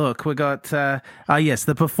 Let's have a look. We got, yes,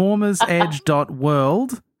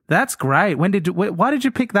 theperformersedge.world. That's great. Why did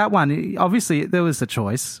you pick that one? Obviously, there was a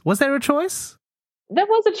choice. Was there a choice? There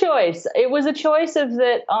was a choice. It was a choice of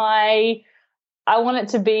that I want it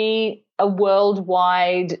to be a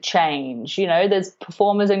worldwide change. There's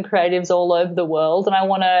performers and creatives all over the world, and I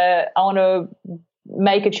want to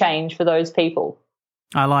make a change for those people.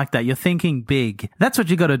 I like that. You're thinking big. That's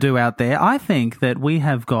what you got to do out there. I think that we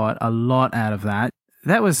have got a lot out of that.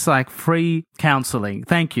 That was like free counseling.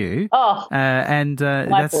 Thank you. Oh,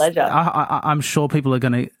 my pleasure. I'm sure people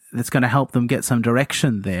that's going to help them get some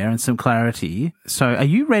direction there and some clarity. So are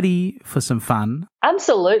you ready for some fun?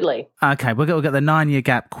 Absolutely. Okay, we've got the 9-year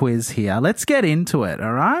gap quiz here. Let's get into it,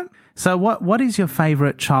 all right? So what is your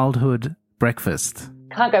favourite childhood breakfast?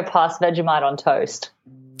 Can't go past Vegemite on toast.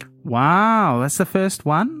 Wow, that's the first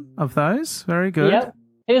one of those. Very good. Yep.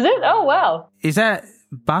 Is it? Oh, wow. Is that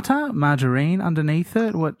butter, margarine underneath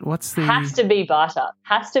it? What's the... Has to be butter.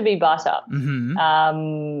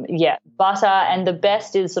 Mm-hmm. Yeah, butter. And the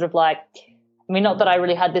best is sort of like, not that I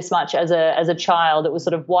really had this much as a child. It was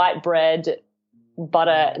sort of white bread,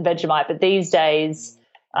 butter, Vegemite. But these days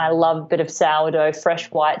I love a bit of sourdough,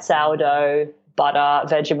 fresh white sourdough, butter,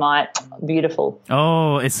 Vegemite, beautiful.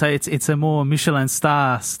 Oh, it's a more Michelin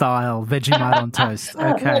star style Vegemite on toast.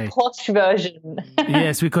 Okay. A posh version.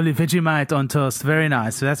 Yes, we call it Vegemite on toast. Very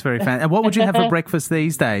nice. So that's very fancy. And what would you have for breakfast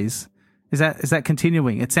these days? Is that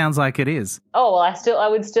continuing? It sounds like it is. Oh, well, I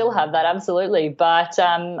would still have that, absolutely. But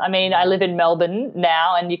I live in Melbourne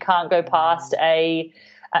now, and you can't go past a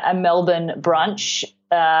Melbourne brunch.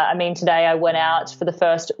 Today I went out for the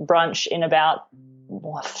first brunch in about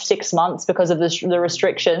 6 months because of the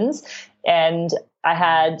restrictions, and I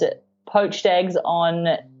had poached eggs on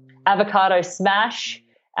avocado smash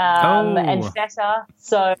and feta.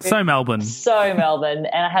 So Melbourne. So Melbourne.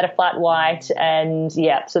 And I had a flat white, and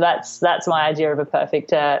yeah, so that's my idea of a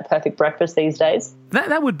perfect breakfast these days.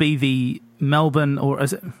 That would be the Melbourne, or I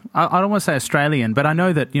don't want to say Australian, but I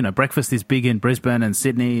know that, breakfast is big in Brisbane and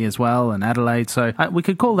Sydney as well, and Adelaide. So we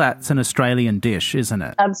could call that an Australian dish, isn't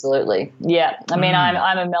it? Absolutely. Yeah. I'm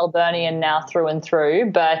a Melburnian now through and through,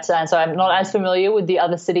 but so I'm not as familiar with the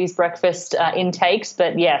other cities' breakfast intakes,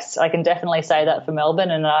 but yes, I can definitely say that for Melbourne,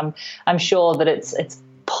 and I'm sure that it's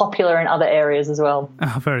popular in other areas as well.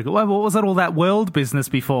 Oh, very good. Well, what was it all that world business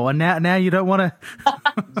before? And now you don't want to...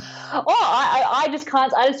 I just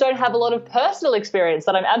can't. I just don't have a lot of personal experience,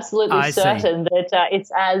 but I'm absolutely certain that it's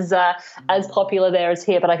as popular there as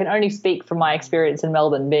here. But I can only speak from my experience in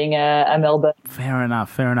Melbourne, being a Melbourne. Fair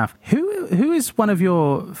enough. Who is one of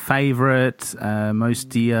your favourite, most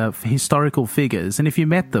dear historical figures? And if you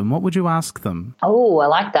met them, what would you ask them? Oh, I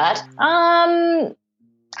like that.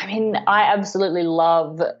 I absolutely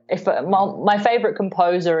love. My favorite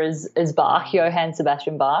composer is Bach, Johann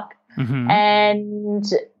Sebastian Bach, and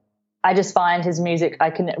I just find his music. I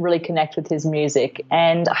can really connect with his music,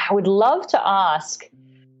 and I would love to ask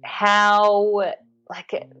how,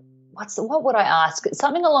 what would I ask?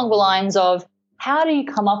 Something along the lines of, how do you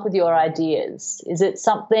come up with your ideas? Is it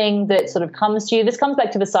something that sort of comes to you? This comes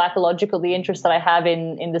back to the interest that I have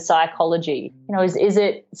in the psychology. You know, is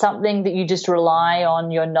it something that you just rely on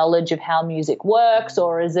your knowledge of how music works,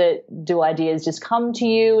 or do ideas just come to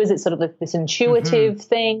you? Is it sort of like this intuitive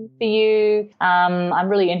thing for you? I'm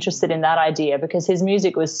really interested in that idea because his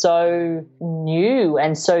music was so new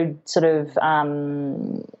and so sort of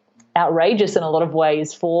outrageous in a lot of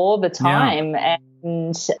ways for the time. Yeah.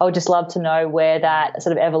 And I would just love to know where that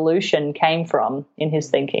sort of evolution came from in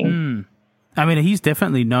his thinking. I mean, he's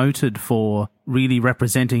definitely noted for really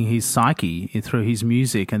representing his psyche through his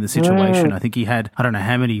music and the situation. I think he had, I don't know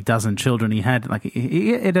how many dozen children he had. Like, he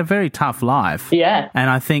had a very tough life. Yeah.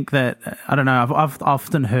 And I think that, I don't know, I've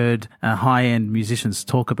often heard high-end musicians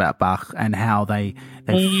talk about Bach and how they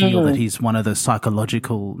feel that he's one of the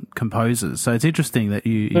psychological composers. So it's interesting that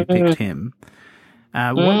you picked him.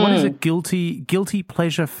 What is it? Guilty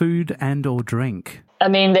pleasure food and or drink? I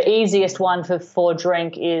mean, the easiest one for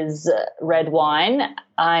drink is red wine.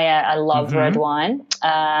 I love red wine.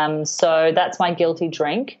 So that's my guilty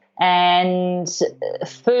drink. And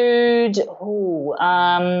food,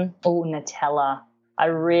 Nutella. I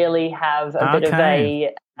really have a bit of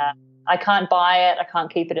a... I can't buy it. I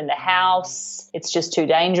can't keep it in the house. It's just too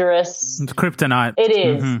dangerous. It's kryptonite. It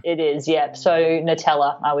is. It is, yeah. So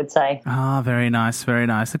Nutella, I would say. Ah, very nice, very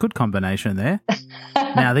nice. A good combination there.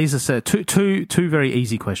 Now, these are two very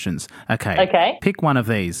easy questions. Okay. Pick one of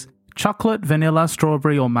these. Chocolate, vanilla,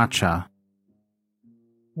 strawberry, or matcha?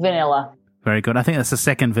 Vanilla. Very good. I think that's the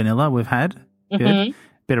second vanilla we've had. Good.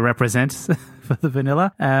 Bit of represent for the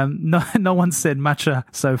vanilla. No one said matcha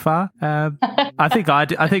so far. I think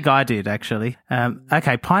I did actually.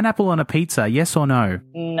 Okay, pineapple on a pizza, yes or no?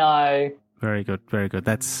 No. Very good, very good.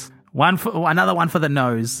 That's another one for the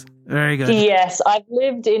nose. Very good. Yes, I've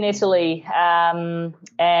lived in Italy, and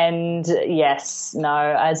yes, no.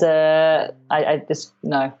 I just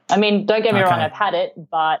no. I mean, don't get me wrong, I've had it,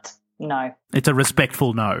 but no. It's a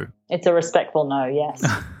respectful no. It's a respectful no, yes.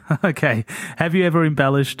 Okay. Have you ever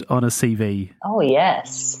embellished on a CV? Oh,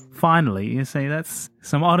 yes. Finally, you see, that's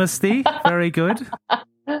some honesty. Very good.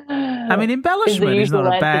 I mean, embellishment is not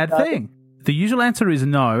a bad thing. The usual answer is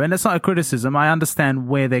no, and it's not a criticism. I understand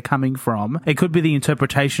where they're coming from. It could be the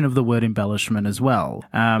interpretation of the word embellishment as well.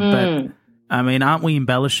 But, I mean, aren't we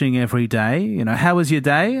embellishing every day? You know, how was your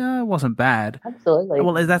day? It wasn't bad. Absolutely.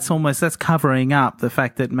 Well, that's covering up the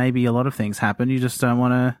fact that maybe a lot of things happen. You just don't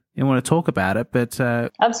want to talk about it. But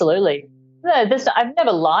absolutely. No, I've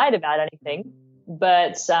never lied about anything,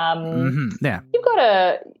 but yeah,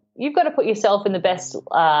 you've got to put yourself in the best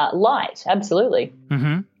light. Absolutely.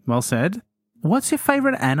 Well said. What's your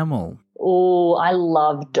favorite animal? Oh, I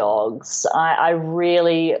love dogs. I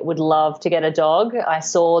really would love to get a dog. I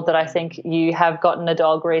saw that I think you have gotten a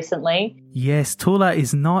dog recently. Yes, Tula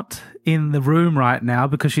is not in the room right now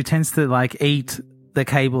because she tends to eat the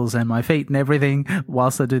cables and my feet and everything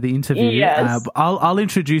whilst I do the interview. Yes. I'll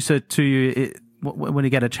introduce her to you when you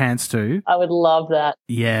get a chance to. I would love that.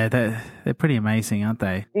 Yeah, they're pretty amazing, aren't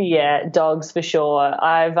they? Yeah, dogs for sure.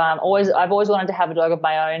 I've always wanted to have a dog of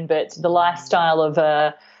my own, but the lifestyle of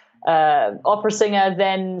a opera singer,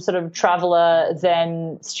 then sort of traveller,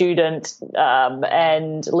 then student,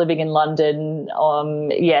 and living in London,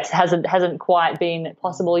 yes, hasn't quite been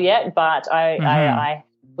possible yet. But I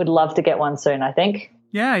would love to get one soon, I think.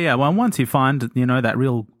 Yeah. Well, once you find, that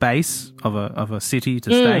real base of a city to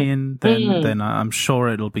stay in, then I'm sure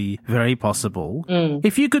it'll be very possible.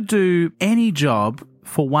 If you could do any job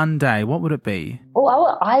for one day, what would it be?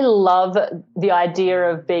 Oh, I love the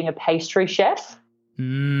idea of being a pastry chef.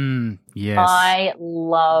 Yes. I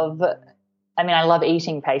love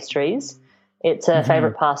eating pastries. It's a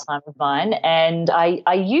favourite pastime of mine, and I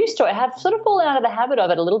have sort of fallen out of the habit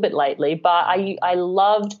of it a little bit lately, but I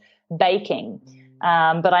loved baking.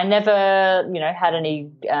 But I never, had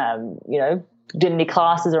any, did any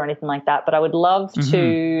classes or anything like that. But I would love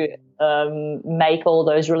to make all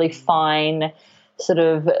those really fine sort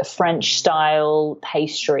of French-style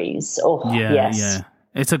pastries. Oh, yes. Yeah.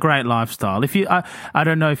 It's a great lifestyle. If you, I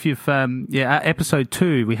don't know if you've, episode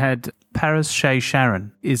 2, we had Paris Chez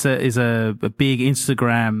Sharon is a big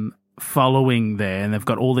Instagram following there, and they've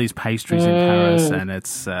got all these pastries in Paris, and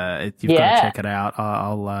it's you've got to check it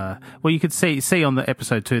out. You could see on the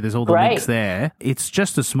episode 2, there's all the links there. It's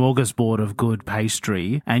just a smorgasbord of good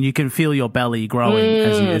pastry, and you can feel your belly growing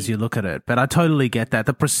as you look at it. But I totally get that,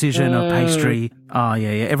 the precision of pastry. Oh yeah,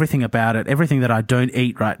 everything about it, everything that I don't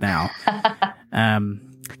eat right now.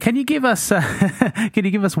 Can you give us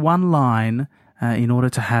one line in order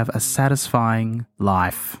to have a satisfied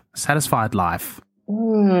life?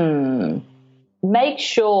 Make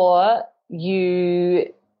sure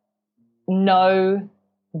you know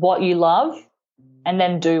what you love and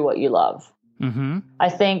then do what you love. Mm-hmm. I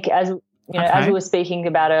think as we were speaking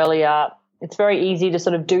about earlier, it's very easy to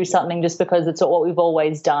sort of do something just because it's what we've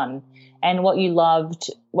always done. And what you love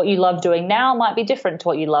doing now might be different to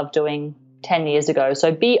what you loved doing 10 years ago.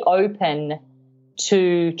 So be open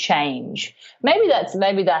to change. Maybe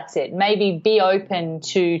that's it. Maybe be open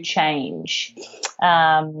to change.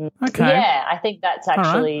 Yeah, I think that's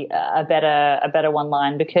actually a better one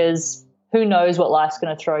line, because who knows what life's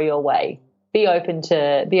going to throw your way. Be open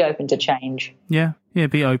to change. Yeah,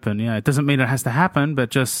 be open. Yeah, it doesn't mean it has to happen,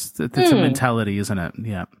 but just it's a mentality, isn't it?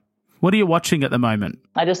 Yeah. What are you watching at the moment?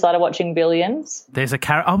 I just started watching Billions. There's a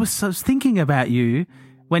character. I was thinking about you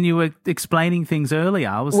when you were explaining things earlier.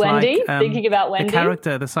 I was Wendy, thinking about Wendy. The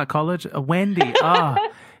character, the psychologist, Wendy.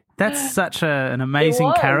 That's such an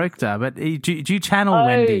amazing character. But do you channel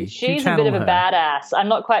Wendy? She's a bit of a badass. I'm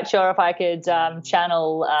not quite sure if I could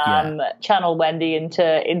channel Wendy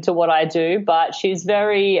into what I do, but she's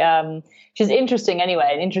very she's interesting anyway,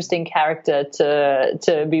 an interesting character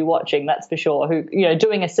to be watching, that's for sure, who,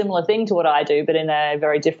 doing a similar thing to what I do, but in a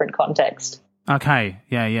very different context. Okay.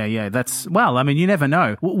 Yeah. That's, well, I mean, you never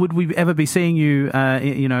know. Would we ever be seeing you,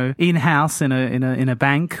 in-house in a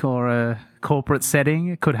bank or a corporate setting?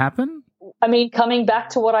 It could happen. I mean, coming back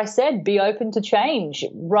to what I said, be open to change.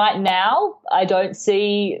 Right now, I don't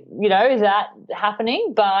see, that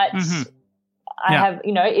happening, but I have,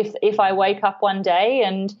 if I wake up one day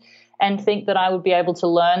and think that I would be able to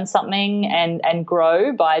learn something and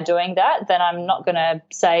grow by doing that, then I'm not going to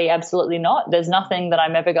say absolutely not. There's nothing that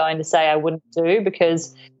I'm ever going to say I wouldn't do,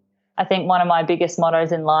 because I think one of my biggest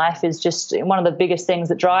mottos in life is just, one of the biggest things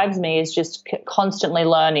that drives me is just constantly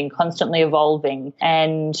learning, constantly evolving.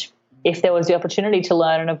 And if there was the opportunity to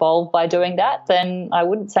learn and evolve by doing that, then I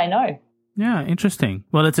wouldn't say no. Yeah, interesting.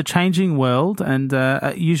 Well, it's a changing world, and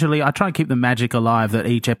usually I try and keep the magic alive that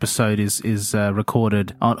each episode is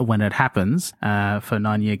recorded when it happens for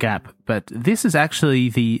 9 Year Gap. But this is actually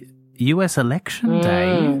the US election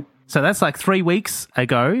day. So that's like 3 weeks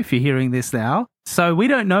ago, if you're hearing this now. So we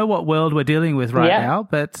don't know what world we're dealing with right now,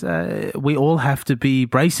 but we all have to be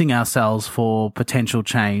bracing ourselves for potential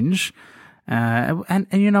change. And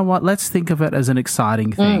you know what? Let's think of it as an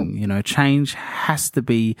exciting thing. Change has to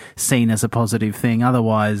be seen as a positive thing.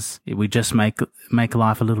 Otherwise, we just make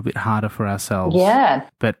life a little bit harder for ourselves. Yeah.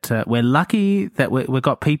 But we're lucky that we've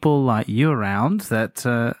got people like you around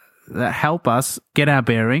that help us get our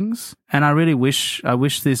bearings. And I really wish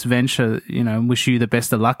this venture, wish you the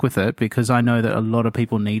best of luck with it, because I know that a lot of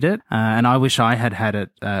people need it. And I wish I had it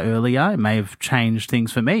earlier. It may have changed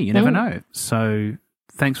things for me. You never know. So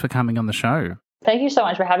thanks for coming on the show. Thank you so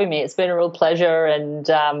much for having me. It's been a real pleasure, and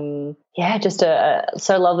just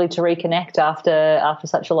so lovely to reconnect after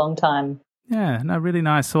such a long time. Yeah, no, really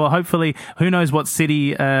nice. Well, hopefully, who knows what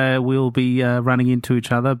city we'll be running into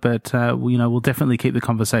each other, but we'll definitely keep the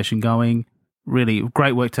conversation going. Really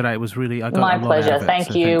great work today. It was really, I got my a lot pleasure. Out of it,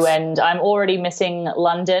 Thank you. Thanks. And I'm already missing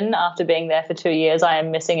London after being there for 2 years. I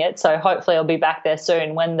am missing it. So hopefully I'll be back there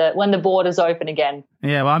soon when the borders open again.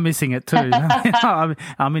 Yeah, well, I'm missing it too.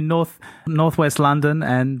 I'm in northwest London,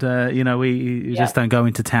 and we just don't go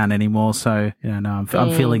into town anymore. So I'm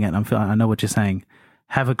feeling it. I know what you're saying.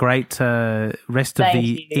 Have a great rest of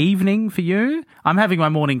the evening for you. I'm having my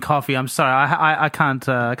morning coffee. I'm sorry, I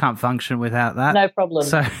can't function without that. No problem.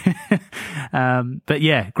 So, but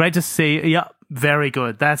yeah, great to see you. Yeah, very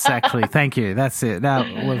good. That's actually, thank you. That's it. Now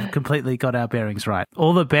we've completely got our bearings right.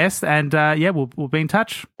 All the best, and we'll be in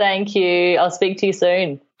touch. Thank you. I'll speak to you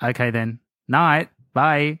soon. Okay then. Night.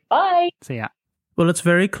 Bye. Bye. See ya. Well, it's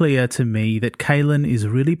very clear to me that Cailin is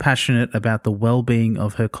really passionate about the well-being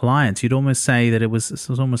of her clients. You'd almost say that it was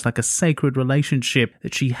almost like a sacred relationship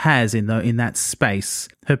that she has in that space.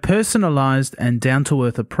 Her personalized and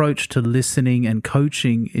down-to-earth approach to listening and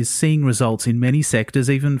coaching is seeing results in many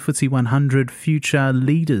sectors. Even FTSE 100 future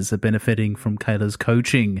leaders are benefiting from Cailin's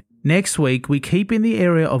coaching. Next week, we keep in the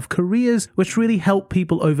area of careers which really help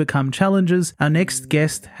people overcome challenges. Our next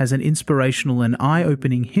guest has an inspirational and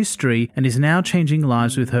eye-opening history and is now changing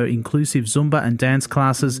lives with her inclusive Zumba and dance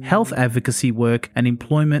classes, health advocacy work, and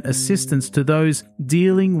employment assistance to those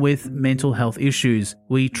dealing with mental health issues.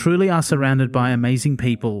 We truly are surrounded by amazing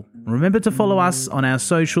people. Remember to follow us on our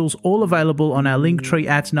socials, all available on our Linktree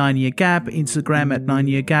at 9 Year Gap, Instagram at 9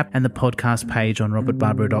 Year Gap, and the podcast page on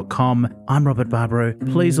robertbarbaro.com. I'm Robert Barbaro.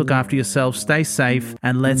 Please look after yourself, stay safe,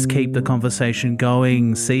 and let's keep the conversation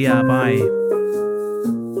going. See ya, bye.